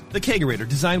Komos, the kegerator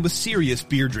designed with serious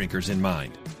beer drinkers in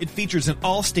mind. It features an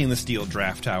all-stainless steel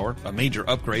draft tower, a major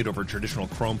upgrade over traditional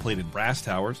chrome-plated brass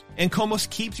towers, and Komos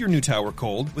keeps your new tower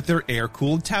cold with their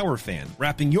air-cooled tower fan,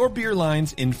 wrapping your beer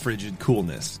lines in frigid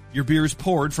coolness. Your beer is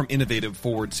poured from innovative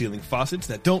forward-sealing faucets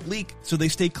that don't leak, so they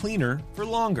stay cleaner for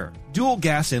longer. Dual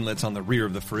gas inlets on the rear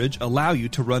of the fridge allow you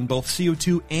to run both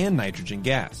CO2 and nitrogen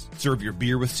gas. Serve your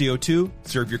beer with CO2,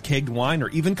 serve your kegged wine, or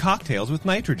even cocktails with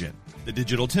nitrogen. The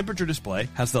digital temperature display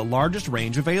has the largest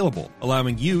range available,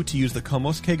 allowing you to use the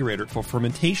Komos Kegerator for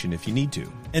fermentation if you need to.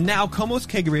 And now Komos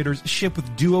Kegerators ship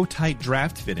with duo-tight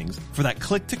draft fittings for that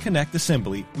click-to-connect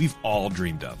assembly we've all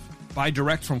dreamed of. Buy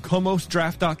direct from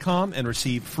KomosDraft.com and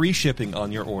receive free shipping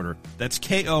on your order. That's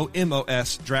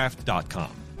KOMOS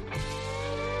Draft.com.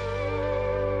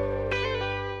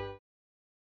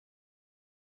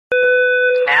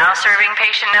 Now serving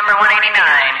patient number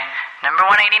 189. Number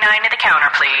 189 to the counter,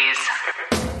 please.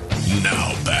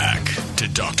 Now back to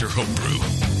Dr. Homebrew.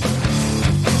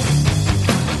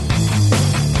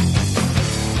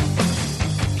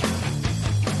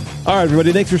 All right,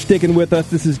 everybody, thanks for sticking with us.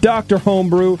 This is Dr.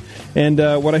 Homebrew, and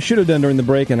what I should have done during the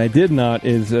break, and I did not,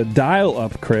 is dial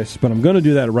up Chris, but I'm going to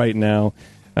do that right now.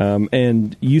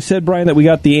 And you said, Brian, that we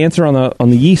got the answer on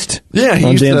the yeast. Yeah, he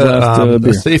used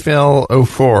the Safe Ale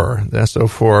 04, the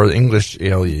S04, the English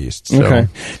ale yeast. So. Okay.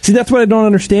 See, that's what I don't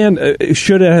understand.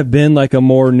 Should it have been like a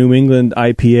more New England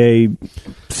IPA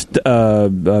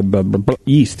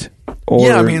yeast? Or,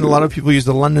 yeah, I mean, a lot of people use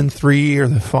the London 3 or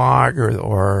the Fog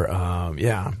or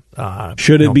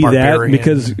should it be Barbarian. that?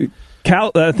 Because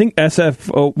I think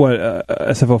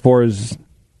SF04 is...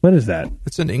 What is that?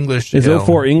 It's an English. Is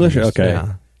 04 English? Okay.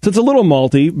 Yeah. So it's a little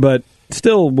malty, but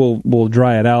still will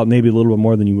dry it out maybe a little bit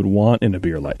more than you would want in a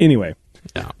beer light. Anyway,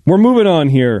 We're moving on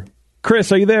here.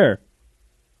 Chris, are you there?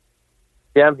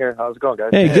 Yeah, I'm here. How's it going,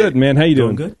 guys? Hey, good, man. How you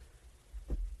doing? Good.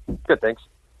 Good, thanks.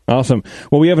 Awesome.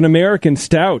 Well, we have an American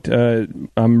Stout.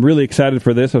 I'm really excited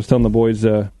for this. I was telling the boys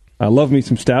I love me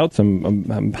some Stouts.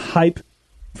 I'm hype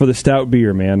for the Stout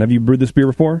beer, man. Have you brewed this beer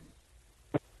before?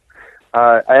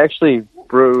 I actually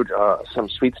brewed some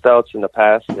sweet stouts in the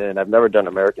past, and I've never done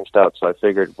American Stout, so I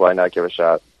figured why not give it a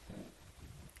shot.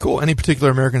 Cool. Any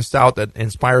particular American Stout that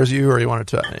inspires you or you wanted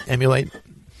to emulate?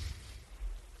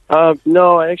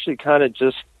 No, I actually kind of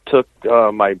just took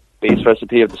my base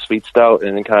recipe of the sweet stout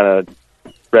and then kind of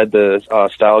read the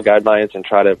style guidelines and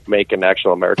try to make an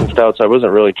actual American Stout, so I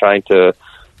wasn't really trying to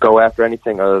go after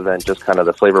anything other than just kind of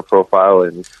the flavor profile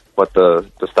and what the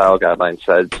style guidelines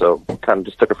said, so kind of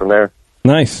just took it from there.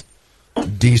 Nice.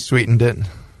 De-sweetened it.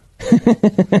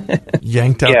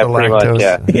 Yanked out the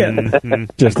lactose. Much, yeah.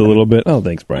 Just a little bit. Oh,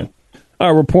 thanks, Brian. All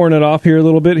right, we're pouring it off here a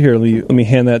little bit. Here, let me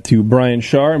hand that to Brian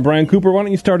Schaar. And Brian Cooper, why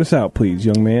don't you start us out, please,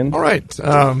 young man? All right.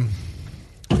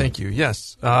 Thank you.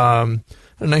 Yes. A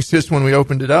nice hiss when we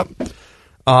opened it up.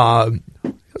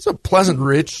 It's a pleasant,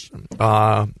 rich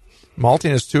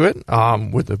maltiness to it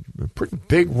with a pretty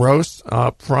big roast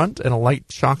up front and a light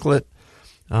chocolate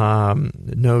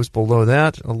nose below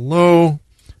that. A low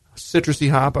citrusy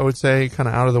hop, I would say, kind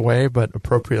of out of the way, but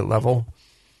appropriate level.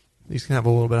 These can have a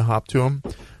little bit of hop to them.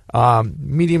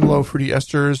 Medium-low fruity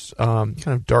esters, kind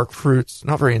of dark fruits,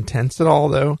 not very intense at all,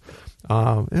 though.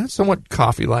 And it's somewhat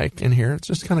coffee-like in here. It's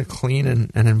just kind of clean and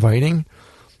inviting.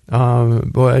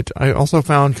 But I also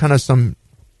found kind of some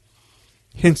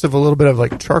hints of a little bit of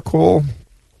like charcoal,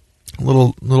 a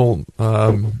little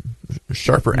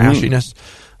sharper ashiness.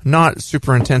 Not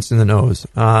super intense in the nose.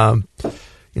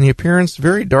 In the appearance,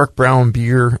 very dark brown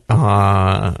beer,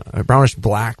 brownish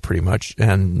black pretty much,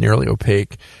 and nearly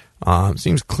opaque.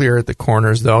 Seems clear at the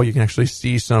corners, though. You can actually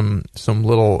see some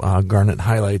little garnet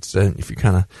highlights if you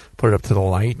kind of put it up to the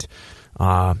light.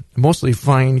 Mostly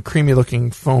fine,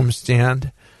 creamy-looking foam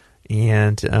stand,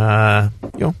 and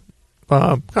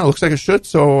kind of looks like it should,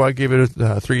 so I gave it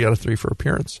a 3 out of 3 for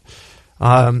appearance.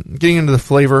 Getting into the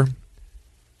flavor,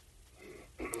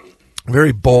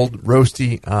 very bold,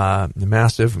 roasty,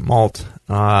 massive malt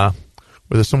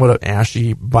with a somewhat of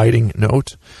ashy, biting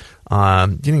note.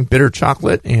 Getting bitter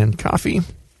chocolate and coffee.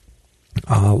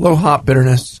 Low hop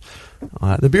bitterness.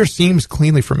 The beer seems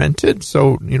cleanly fermented,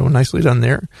 so nicely done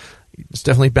there. It's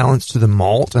definitely balanced to the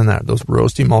malt and those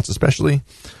roasty malts especially.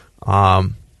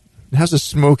 It has a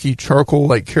smoky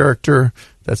charcoal-like character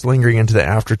that's lingering into the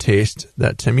aftertaste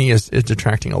that to me is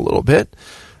detracting a little bit.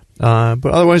 But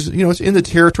otherwise, it's in the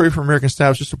territory for American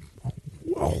Stout. It's just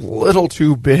a little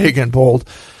too big and bold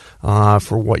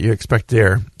for what you expect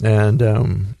there. And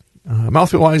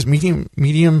mouthfeel-wise,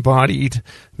 medium-bodied,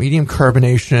 medium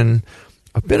carbonation,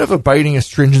 a bit of a biting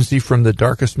astringency from the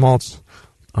darkest malts.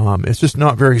 It's just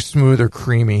not very smooth or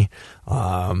creamy.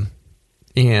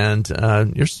 And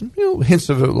there's some hints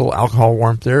of a little alcohol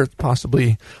warmth there. It's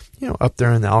possibly up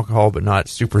there in the alcohol, but not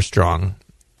super strong.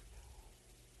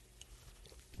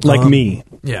 Like me.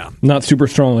 Yeah. Not super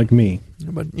strong like me.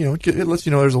 But, it lets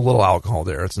you know there's a little alcohol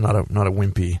there. It's not a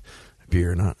wimpy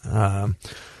beer.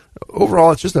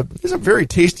 Overall, it's a very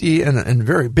tasty and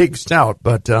very big stout.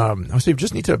 But I would say you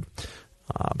just need to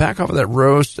back off of that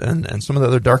roast and some of the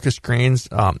other darkest grains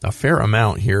a fair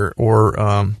amount here,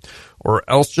 or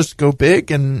else just go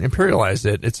big and imperialize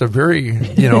it. It's a very,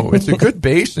 it's a good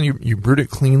base, and you brewed it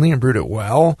cleanly and brewed it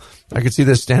well. I could see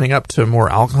this standing up to more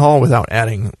alcohol without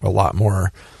adding a lot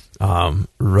more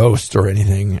roast or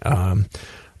anything.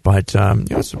 But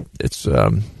it's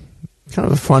kind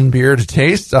of a fun beer to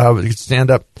taste. It could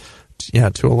stand up,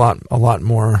 to a lot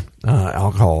more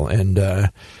alcohol, and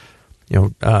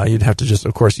you'd have to just,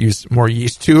 of course, use more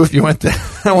yeast too if you went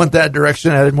that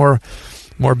direction. Added more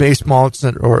base malts,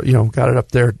 or got it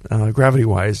up there gravity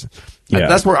wise. Yeah.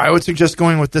 That's where I would suggest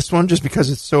going with this one, just because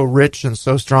it's so rich and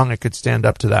so strong, it could stand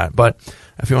up to that. But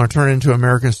if you want to turn it into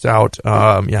American Stout,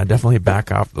 definitely back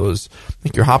off those. I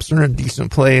think your hops are in a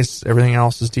decent place. Everything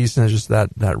else is decent. It's just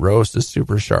that roast is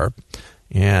super sharp.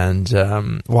 And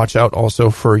watch out also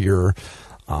for your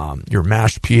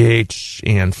mash pH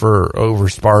and for over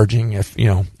sparging.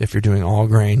 If you're doing all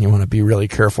grain, you want to be really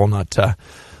careful not to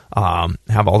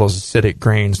have all those acidic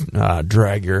grains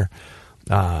drag your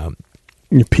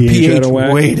pH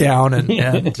way down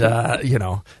and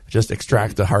just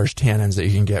extract the harsh tannins that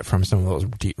you can get from some of those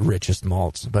richest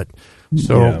malts. But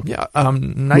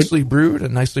nicely brewed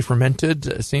and nicely fermented,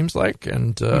 it seems like.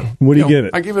 And what do you give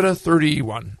it? I give it a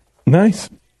 31. Nice.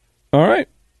 All right,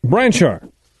 Brian Shar.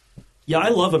 Yeah, I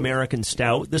love American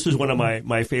Stout. This is one of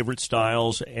my favorite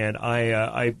styles, and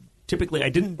I typically, I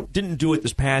didn't do it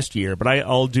this past year, but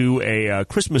I'll do a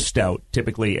Christmas Stout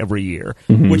typically every year,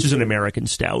 which is an American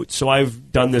Stout. So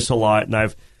I've done this a lot, and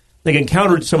I've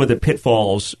encountered some of the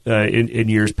pitfalls in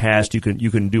years past you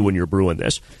can do when you're brewing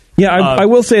this. Yeah, I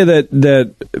will say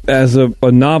that as a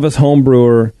novice home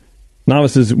brewer,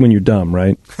 novice is when you're dumb,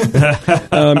 right?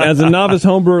 As a novice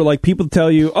home brewer, like people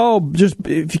tell you, just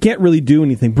if you can't really do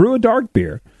anything, brew a dark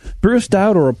beer. Brew a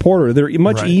stout or a porter. They're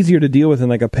much easier to deal with than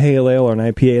like a pale ale or an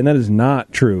IPA, and that is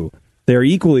not true. They're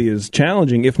equally as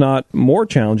challenging, if not more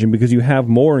challenging, because you have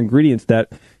more ingredients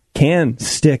that can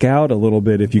stick out a little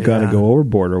bit if you got to go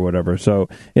overboard or whatever. So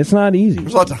it's not easy.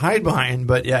 There's a lot to hide behind,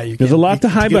 but there's a lot to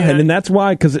hide behind, and that's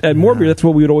why. Because at more beer, that's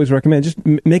what we would always recommend. Just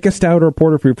make a stout or a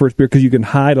porter for your first beer, because you can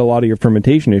hide a lot of your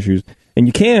fermentation issues, and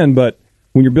you can. But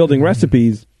when you're building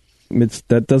recipes,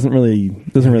 that doesn't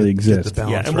really exist.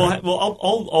 Yeah, and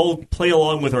I'll play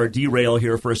along with our derail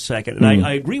here for a second, and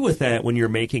I agree with that when you're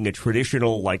making a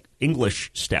traditional like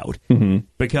English stout,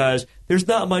 because there's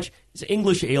not much. It's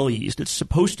English ale yeast. It's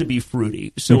supposed to be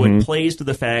fruity, so it plays to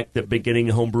the fact that beginning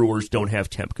homebrewers don't have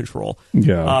temp control.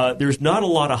 Yeah, there's not a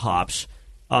lot of hops,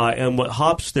 and what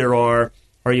hops there are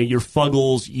your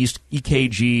Fuggles, yeast,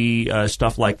 EKG,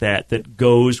 stuff like that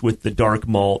goes with the dark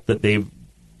malt that they've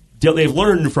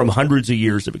learned from hundreds of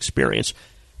years of experience.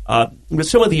 But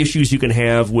some of the issues you can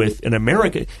have with an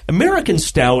American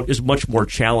Stout is much more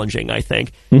challenging, I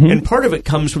think. And part of it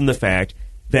comes from the fact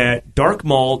that dark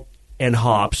malt and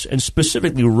hops, and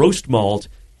specifically roast malt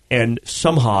and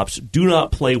some hops, do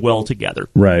not play well together.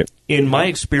 Right. In my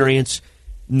experience,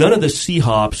 none of the C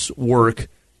hops work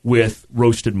with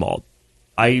roasted malt.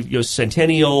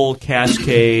 Centennial,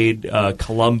 Cascade,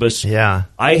 Columbus. Yeah,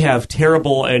 I have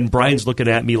terrible, and Brian's looking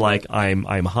at me like I'm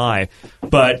high,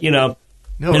 but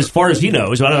as far as he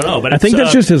knows, I don't know. But I think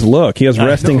that's just his look. He has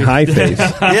resting high face.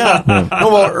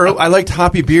 I liked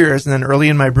hoppy beers, and then early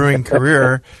in my brewing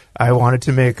career, I wanted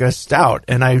to make a stout,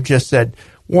 and I just said,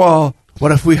 "Well,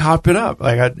 what if we hop it up?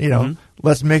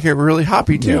 Let's make it really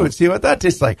hoppy too, and see what that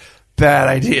tastes like." bad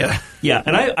idea. Yeah,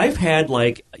 and I've had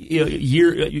like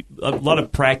a lot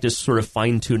of practice, sort of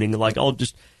fine tuning. Like I'll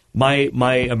just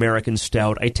my American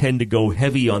Stout, I tend to go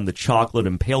heavy on the chocolate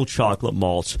and pale chocolate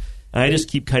malts, and I just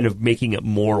keep kind of making it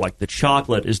more like the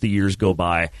chocolate as the years go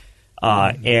by.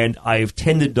 And I've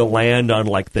tended to land on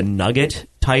like the nugget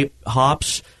type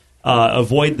hops.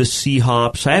 Avoid the C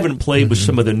hops. I haven't played with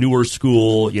some of the newer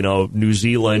school, New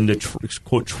Zealand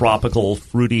quote tropical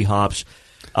fruity hops.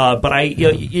 But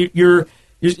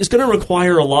it's going to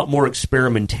require a lot more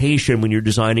experimentation when you're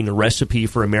designing a recipe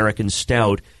for American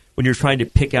Stout, when you're trying to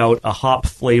pick out a hop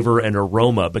flavor and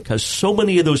aroma, because so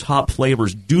many of those hop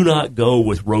flavors do not go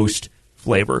with roast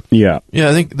flavor. Yeah,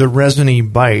 I think the resiny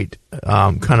bite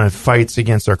kind of fights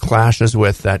against or clashes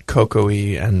with that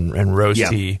cocoa-y and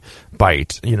roasty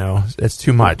bite. It's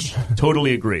too much.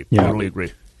 Totally agree. Yeah. Totally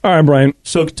agree. All right, Brian.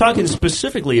 So talking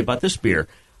specifically about this beer,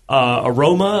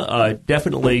 aroma,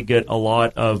 definitely get a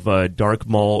lot of dark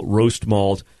malt, roast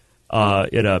malt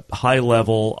at a high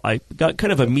level. I got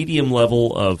kind of a medium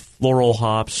level of floral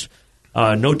hops,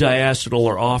 no diacetyl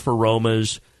or off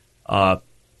aromas.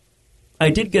 I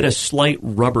did get a slight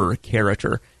rubber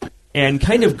character. And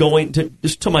kind of going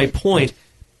to my point,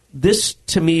 this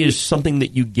to me is something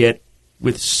that you get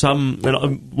with some,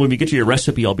 when we get to your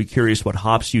recipe, I'll be curious what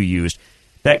hops you used.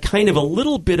 That kind of a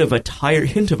little bit of a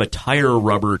hint of a tire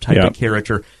rubber type of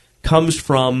character comes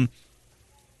from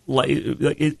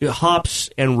hops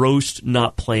and roast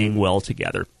not playing well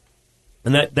together.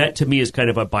 And that to me is kind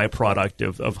of a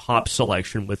byproduct of hop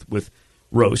selection with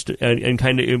roast. And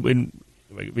kind of,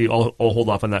 I'll hold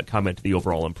off on that comment to the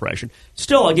overall impression.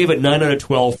 Still, I gave it 9 out of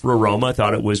 12 for aroma. I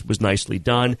thought it was nicely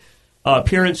done.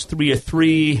 Appearance, 3 of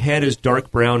 3. Head is dark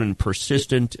brown and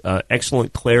persistent.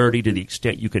 Excellent clarity to the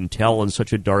extent you can tell in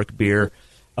such a dark beer.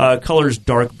 Color's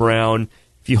dark brown.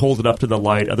 If you hold it up to the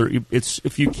light,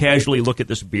 if you casually look at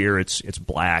this beer, it's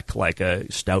black like a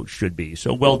stout should be.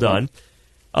 So well done.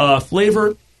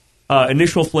 Flavor,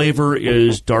 initial flavor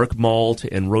is dark malt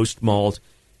and roast malt.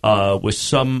 With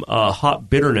some hop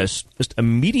bitterness, just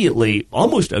immediately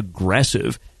almost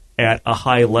aggressive at a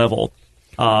high level.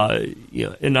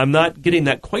 And I'm not getting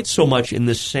that quite so much in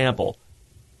this sample.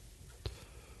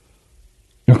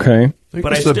 Okay.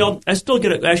 But I still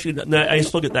get it. Actually, I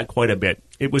still get that quite a bit.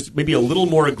 It was maybe a little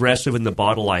more aggressive in the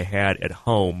bottle I had at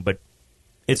home, but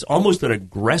it's almost an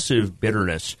aggressive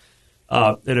bitterness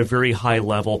at a very high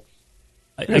level.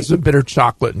 It's a bitter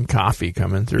chocolate and coffee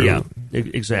coming through. Yeah,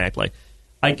 exactly.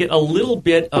 I get a little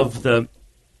bit of a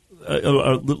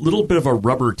little bit of a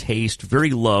rubber taste, very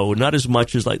low, not as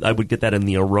much as I would get that in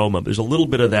the aroma. There's a little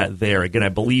bit of that there. Again, I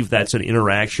believe that's an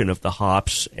interaction of the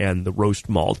hops and the roast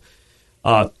malt.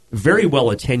 Very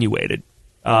well attenuated.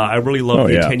 I really love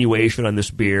the attenuation on this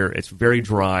beer. It's very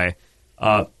dry.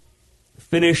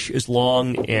 Finish is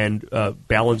long and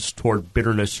balanced toward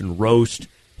bitterness and roast.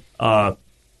 So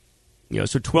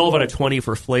 12 out of 20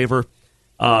 for flavor.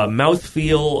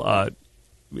 Mouthfeel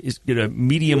is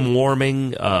medium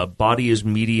warming, body is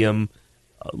medium,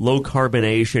 low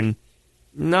carbonation,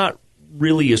 not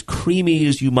really as creamy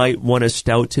as you might want a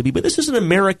stout to be, but this is an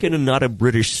American and not a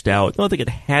British stout. I don't think it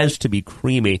has to be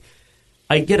creamy.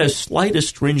 I get a slight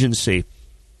astringency,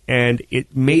 and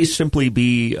it may simply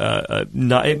be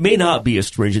it may not be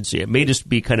astringency. It may just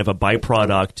be kind of a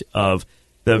byproduct of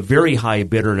the very high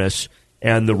bitterness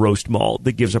and the roast malt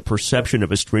that gives a perception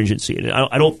of astringency. And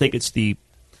I don't think it's the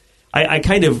I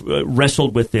kind of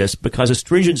wrestled with this because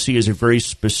astringency is a very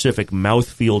specific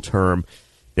mouthfeel term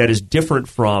that is different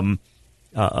from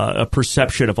a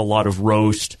perception of a lot of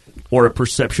roast or a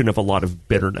perception of a lot of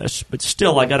bitterness. But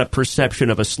still, I got a perception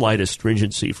of a slight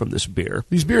astringency from this beer.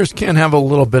 These beers can have a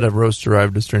little bit of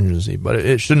roast-derived astringency, but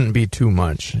it shouldn't be too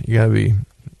much. You got to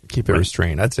keep it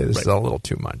restrained. I'd say this is a little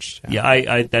too much.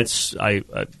 Yeah,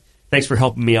 thanks for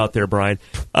helping me out there, Brian.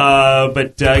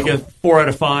 But I give 4 out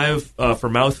of 5 for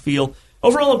mouthfeel.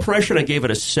 Overall impression, I gave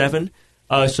it a 7.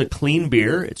 It's a clean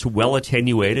beer. It's well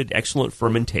attenuated, excellent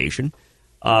fermentation.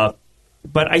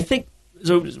 But I think,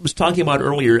 as I was talking about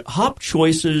earlier, hop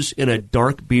choices in a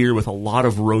dark beer with a lot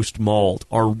of roast malt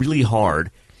are really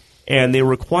hard, and they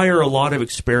require a lot of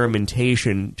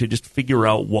experimentation to just figure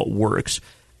out what works.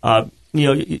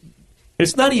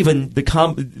 It's not even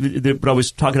what I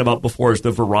was talking about before is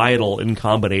the varietal in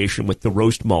combination with the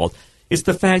roast malt. It's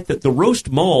the fact that the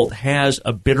roast malt has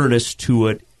a bitterness to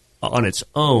it on its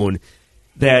own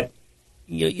that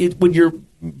when you're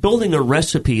building a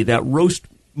recipe, that roast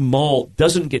malt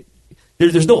doesn't get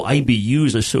there's no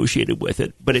IBUs associated with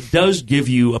it, but it does give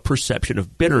you a perception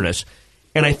of bitterness.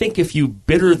 And I think if you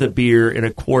bitter the beer in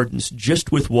accordance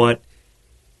just with what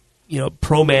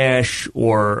ProMash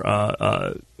or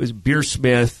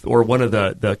Beersmith or one of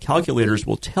the calculators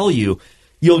will tell you,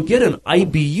 you'll get an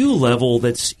IBU level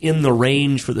that's in the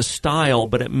range for the style,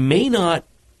 but it may not.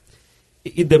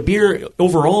 The beer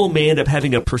overall may end up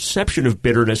having a perception of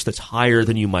bitterness that's higher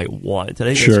than you might want. And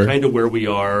I think that's kind of where we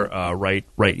are right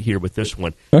here with this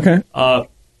one. Okay.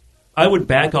 I would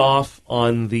back off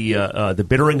on the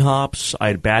bittering hops.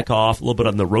 I'd back off a little bit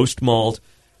on the roast malt.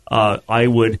 I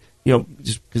would,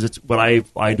 just because it's what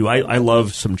I do. I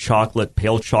love some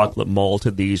pale chocolate malt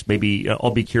in these. Maybe I'll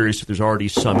be curious if there's already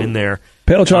some in there.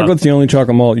 Pale chocolate's the only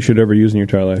chocolate malt you should ever use in your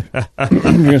entire life. I'm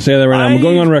going to say that right now. I'm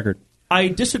going on record. I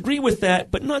disagree with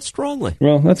that, but not strongly.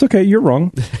 Well, that's okay. You're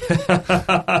wrong.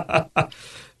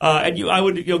 I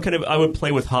would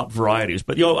play with hop varieties,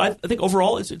 but I think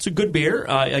overall it's a good beer.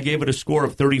 I gave it a score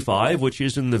of 35, which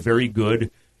is in the very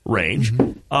good range.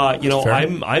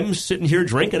 Mm-hmm. I'm sitting here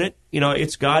drinking it.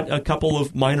 It's got a couple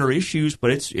of minor issues,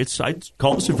 but I'd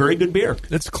call this a very good beer.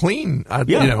 It's clean.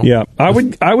 Yeah. I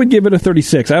would give it a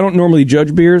 36. I don't normally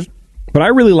judge beers, but I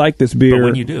really like this beer. But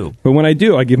when you do. But when I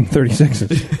do, I give them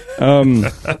 36s. I'm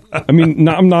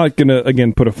not going to,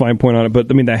 again, put a fine point on it, but,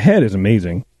 the head is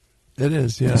amazing. It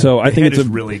is, yeah. So I think it's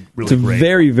really, really it's a great.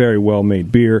 very, very well-made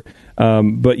beer.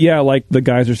 But, yeah, like the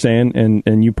guys are saying,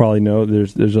 and you probably know,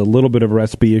 there's a little bit of a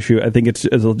recipe issue. I think it's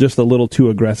just a little too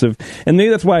aggressive. And maybe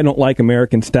that's why I don't like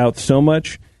American stouts so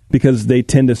much, because they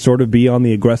tend to sort of be on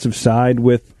the aggressive side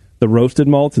with the roasted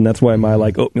malts, and that's why my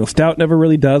oatmeal stout never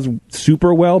really does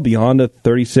super well beyond a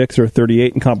 36 or a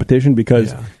 38 in competition,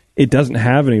 because it doesn't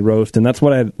have any roast, and that's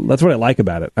what I like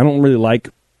about it. I don't really like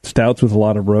stouts with a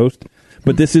lot of roast,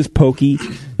 but this is pokey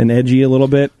and edgy a little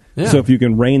bit. Yeah. So if you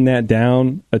can rein that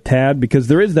down a tad, because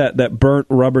there is that burnt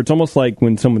rubber. It's almost like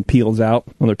when someone peels out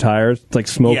on their tires. It's like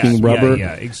smoking rubber.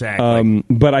 Yeah, exactly.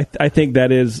 But I think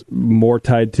that is more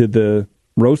tied to the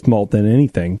roast malt than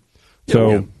anything.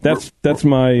 So that's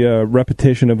my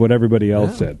repetition of what everybody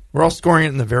else said. We're all scoring it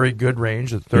in the very good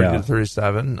range of 30 to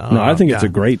 37. No, I think it's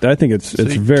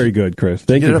it's very good, Chris.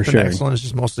 Thank you for sharing. Excellent. It's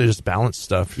just mostly just balanced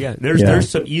stuff. Yeah, there's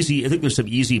some easy. I think there's some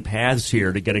easy paths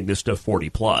here to getting this to 40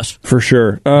 plus for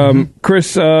sure.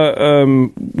 Chris,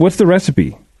 what's the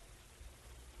recipe?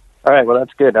 All right, well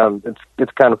that's good.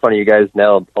 It's kind of funny. You guys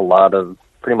nailed a lot of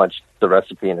pretty much the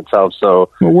recipe in itself.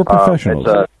 So we're professionals.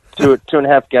 It's a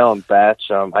 2.5 gallon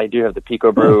batch. I do have the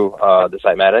Pico Brew, the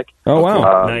Cymatic. Oh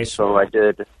wow, nice. So I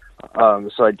did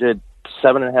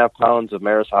 7.5 pounds of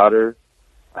Maris Otter,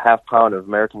 a half pound of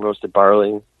American roasted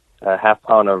barley, a half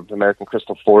pound of American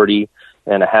Crystal 40,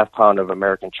 and a half pound of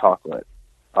American chocolate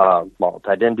malt.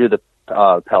 I didn't do the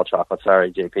pale chocolate.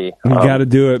 Sorry, JP. You got to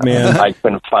do it, man. I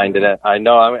couldn't find it. I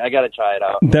know. I got to try it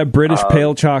out. That British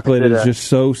pale chocolate is just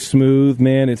so smooth,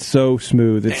 man. It's so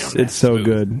smooth. It's so smooth.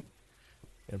 Good.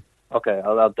 Okay,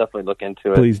 I'll definitely look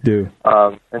into it. Please do.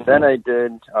 And then I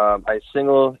did a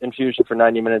single infusion for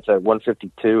 90 minutes at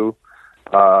 152.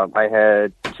 I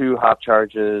had 2 hop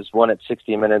charges, one at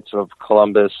 60 minutes of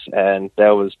Columbus, and that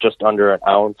was just under an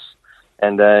ounce.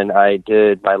 And then I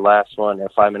did my last one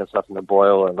at 5 minutes left in the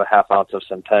boil of a half ounce of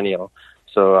Centennial.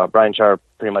 So Brian Char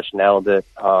pretty much nailed it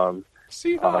with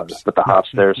the hops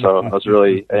there. So I was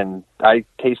really, and I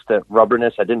tasted that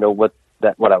rubberness. I didn't know what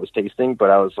I was tasting,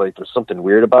 but I was like, there's something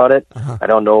weird about it. I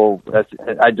don't know.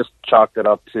 I just chalked it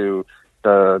up to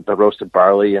the roasted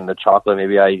barley and the chocolate.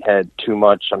 Maybe I had too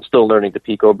much. I'm still learning the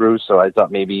Pico Brew, so I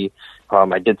thought maybe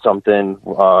I did something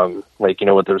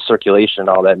with the circulation and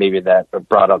all that. Maybe that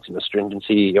brought out some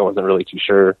astringency. I wasn't really too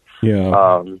sure.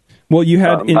 Yeah. Well, you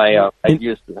had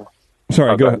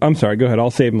Sorry, go ahead. I'm sorry. Go ahead.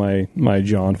 I'll save my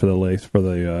John for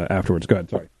the afterwards. Go ahead.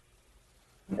 Sorry.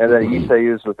 And then yeast I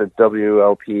used with the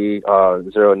WLP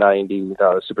 090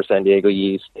 Super San Diego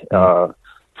yeast.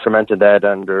 Fermented that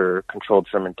under controlled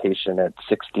fermentation at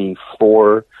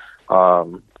 64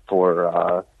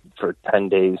 for 10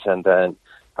 days, and then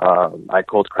I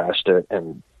cold crashed it,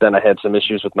 and then I had some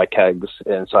issues with my kegs,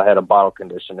 and so I had to bottle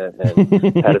condition it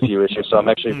and had a few issues. So I'm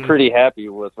actually pretty happy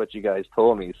with what you guys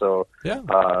told me. So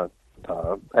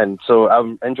and so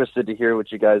I'm interested to hear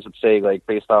what you guys would say, like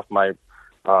based off my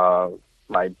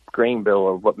grain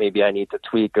bill, of what maybe I need to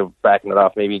tweak of backing it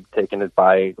off, maybe taking it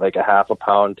by like a half a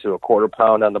pound to a quarter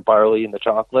pound on the barley and the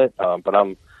chocolate. But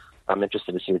I'm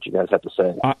interested to see what you guys have to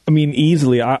say. I mean,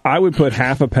 easily, I would put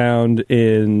half a pound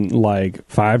in like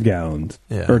 5 gallons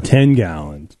or 10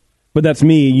 gallons. But that's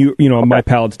me. You know, my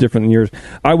palate's different than yours.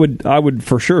 I would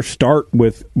for sure start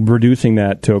with reducing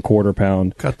that to a quarter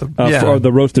pound for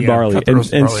the roasted barley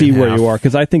and see where you are,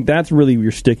 because I think that's really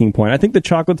your sticking point. I think the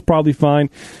chocolate's probably fine.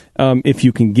 If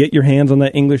you can get your hands on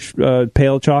that English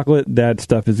pale chocolate, that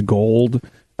stuff is gold.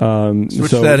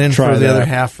 Switch that in for the other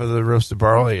half of the roasted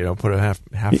barley. Put a half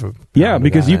of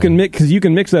because you can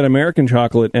mix that American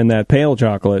chocolate and that pale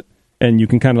chocolate, and you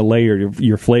can kind of layer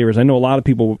your flavors. I know a lot of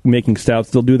people making stouts.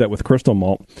 They'll do that with crystal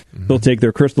malt. Mm-hmm. They'll take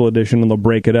their crystal edition and they'll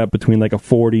break it up between like a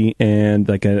 40 and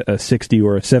like a 60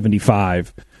 or a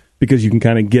 75, because you can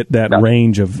kind of get that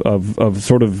range of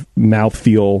sort of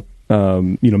mouthfeel,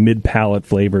 mid palate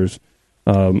flavors.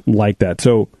 Like that.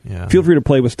 So feel free to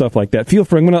play with stuff like that. Feel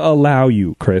free. I'm going to allow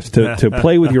you, Chris, to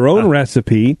play with your own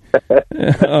recipe.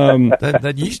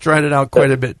 That yeast dried it out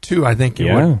quite a bit too, I think.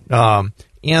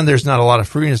 And there's not a lot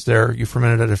of fruitiness there. You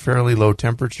ferment it at a fairly low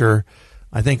temperature.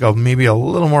 I think maybe a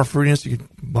little more fruitiness. You could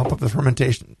bump up the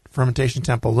fermentation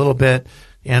temp a little bit,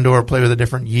 and or play with a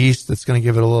different yeast that's going to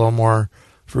give it a little more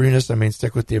fruitiness. I mean,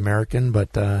 stick with the American,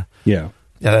 but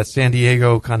that San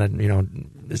Diego kind of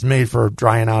is made for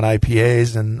drying out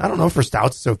IPAs, and I don't know, for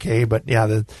stouts it's okay, but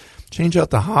change out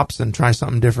the hops and try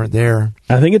something different there.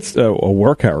 I think it's a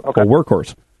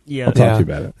workhorse. Yeah, I'll talk to you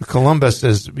about it. Columbus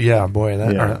is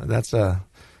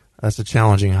that's a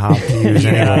challenging hop to use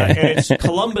anyway. And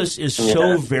Columbus is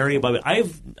so variable.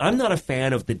 I'm not a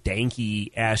fan of the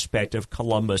danky aspect of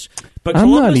Columbus, but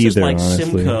Columbus is like honestly.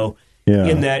 Simcoe. Yeah.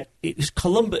 In that it's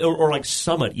Columbus or like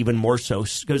Summit even more so,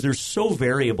 because they're so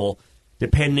variable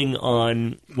depending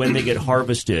on when they get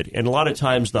harvested. And a lot of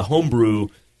times the homebrew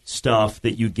stuff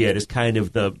that you get is kind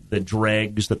of the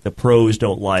dregs that the pros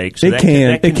don't like. So that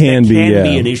can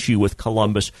be an issue with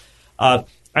Columbus.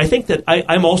 I think that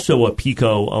I'm also a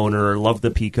Pico owner. Love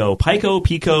the Pico. Pico,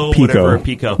 whatever,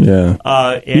 Pico.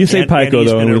 Yeah. You say Pico,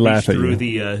 though, and we laugh at you.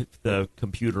 Through the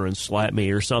computer and slap me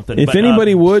or something. If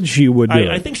anybody would, she would do it.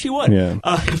 I think she would. Yeah.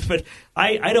 But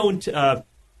I don't...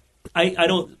 I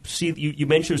don't see. You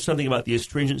mentioned something about the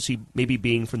astringency maybe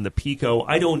being from the Pico.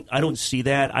 I don't see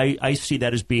that. I see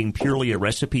that as being purely a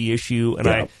recipe issue. And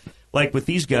I like with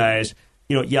these guys,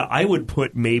 I would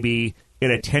put maybe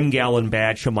in a 10-gallon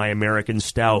batch of my American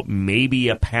Stout, maybe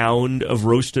a pound of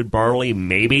roasted barley,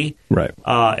 maybe. Right.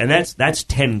 And that's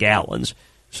 10 gallons.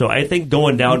 So I think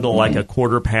going down to like a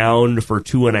quarter pound for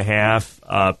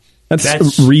 2.5.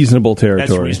 That's reasonable territory.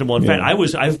 That's reasonable. In fact,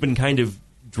 I've been kind of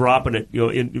dropping it,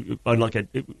 on like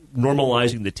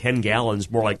normalizing the 10 gallons,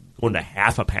 more like going to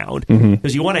half a pound,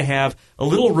 because you want to have a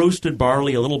little roasted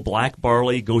barley, a little black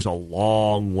barley goes a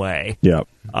long way. Yeah,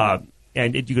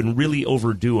 and you can really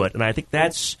overdo it, and I think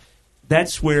that's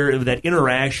where that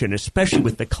interaction, especially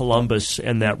with the Columbus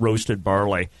and that roasted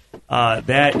barley, I'm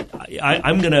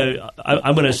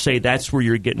gonna say that's where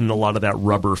you're getting a lot of that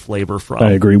rubber flavor from.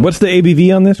 I agree. What's the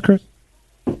ABV on this, Chris?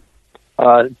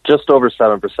 Just over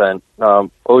 7%.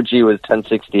 OG was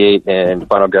 1068 and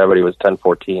Final Gravity was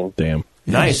 1014. Damn.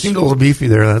 Nice. Seemed a little beefy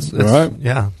there. That's right.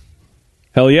 Yeah.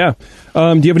 Hell yeah. Do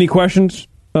you have any questions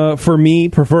for me,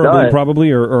 preferably,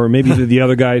 probably, or maybe the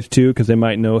other guys too, because they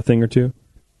might know a thing or two?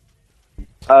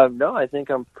 No, I think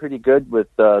I'm pretty good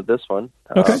with this one.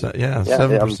 Okay.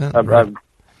 7%.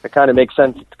 It kind of makes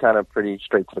sense. It's kind of pretty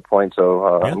straight to the point,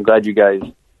 so I'm glad you guys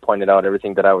pointed out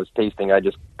everything that I was tasting. I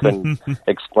just couldn't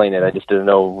explain it. I just didn't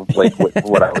know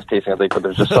what I was tasting. I think, but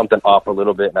there's just something off a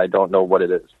little bit, and I don't know what it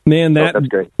is. Man, that's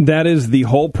great. That is the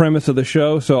whole premise of the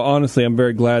show. So honestly, I'm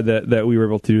very glad that we were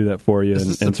able to do that for you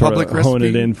and sort of hone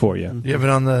it in for you. Do you have it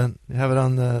on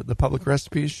the public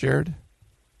recipes shared?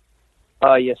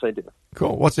 Yes, I do.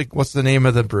 Cool. What's the name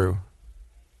of the brew?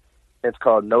 It's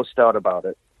called No Stout About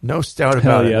It. No Stout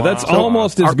About It. Yeah, that's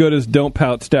almost as good as Don't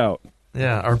Pout Stout.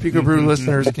 Yeah, our Pico Brew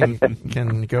listeners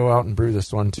can go out and brew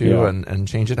this one too, and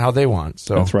change it how they want.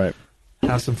 So that's right.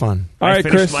 Have some fun. All right,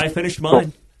 Chris. I finished mine.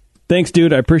 Cool. Thanks,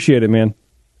 dude. I appreciate it, man.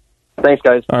 Thanks,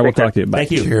 guys. All right, we'll talk to you. Bye.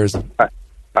 Thank you. Cheers. Bye.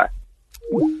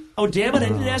 Oh, damn it! I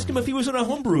didn't ask him if he was in a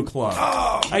homebrew club.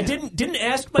 I didn't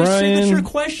ask my signature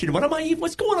question.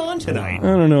 What's going on tonight?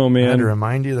 I don't know, man. I had to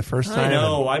remind you the first time. I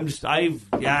know.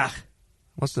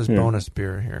 What's this bonus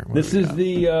beer here? This is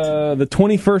the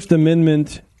 21st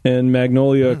Amendment and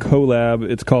Magnolia collab.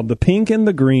 It's called the Pink and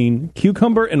the Green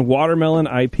Cucumber and Watermelon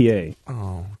IPA. Oh,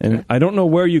 okay. And I don't know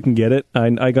where you can get it.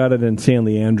 I got it in San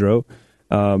Leandro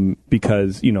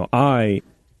because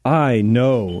I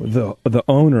know the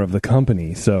owner of the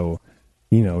company, so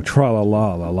tra la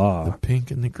la la la. The Pink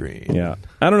and the Green. Yeah,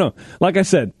 I don't know. Like I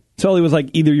said, Sully was like,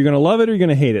 either you're gonna love it or you're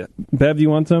gonna hate it. Bev, do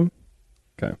you want some?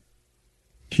 Okay.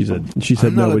 She said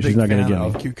no, but she's not gonna get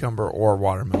me cucumber or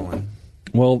watermelon.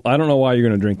 Well, I don't know why you're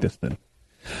going to drink this then.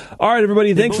 All right,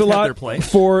 everybody, thanks a lot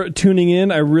for tuning in.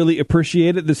 I really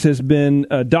appreciate it. This has been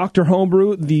Dr.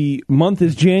 Homebrew. The month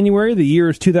is January. The year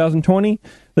is 2020.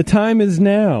 The time is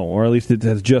now, or at least it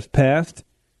has just passed,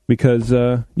 because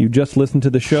you just listened to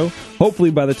the show. Hopefully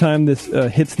by the time this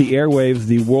hits the airwaves,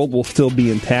 the world will still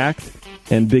be intact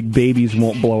and big babies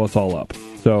won't blow us all up.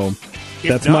 So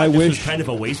that's my wish. This is kind of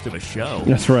a waste of a show.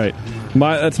 That's right.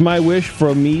 That's my wish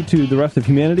from me to the rest of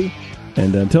humanity.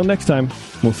 And until next time,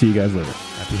 we'll see you guys later.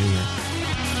 Happy New Year.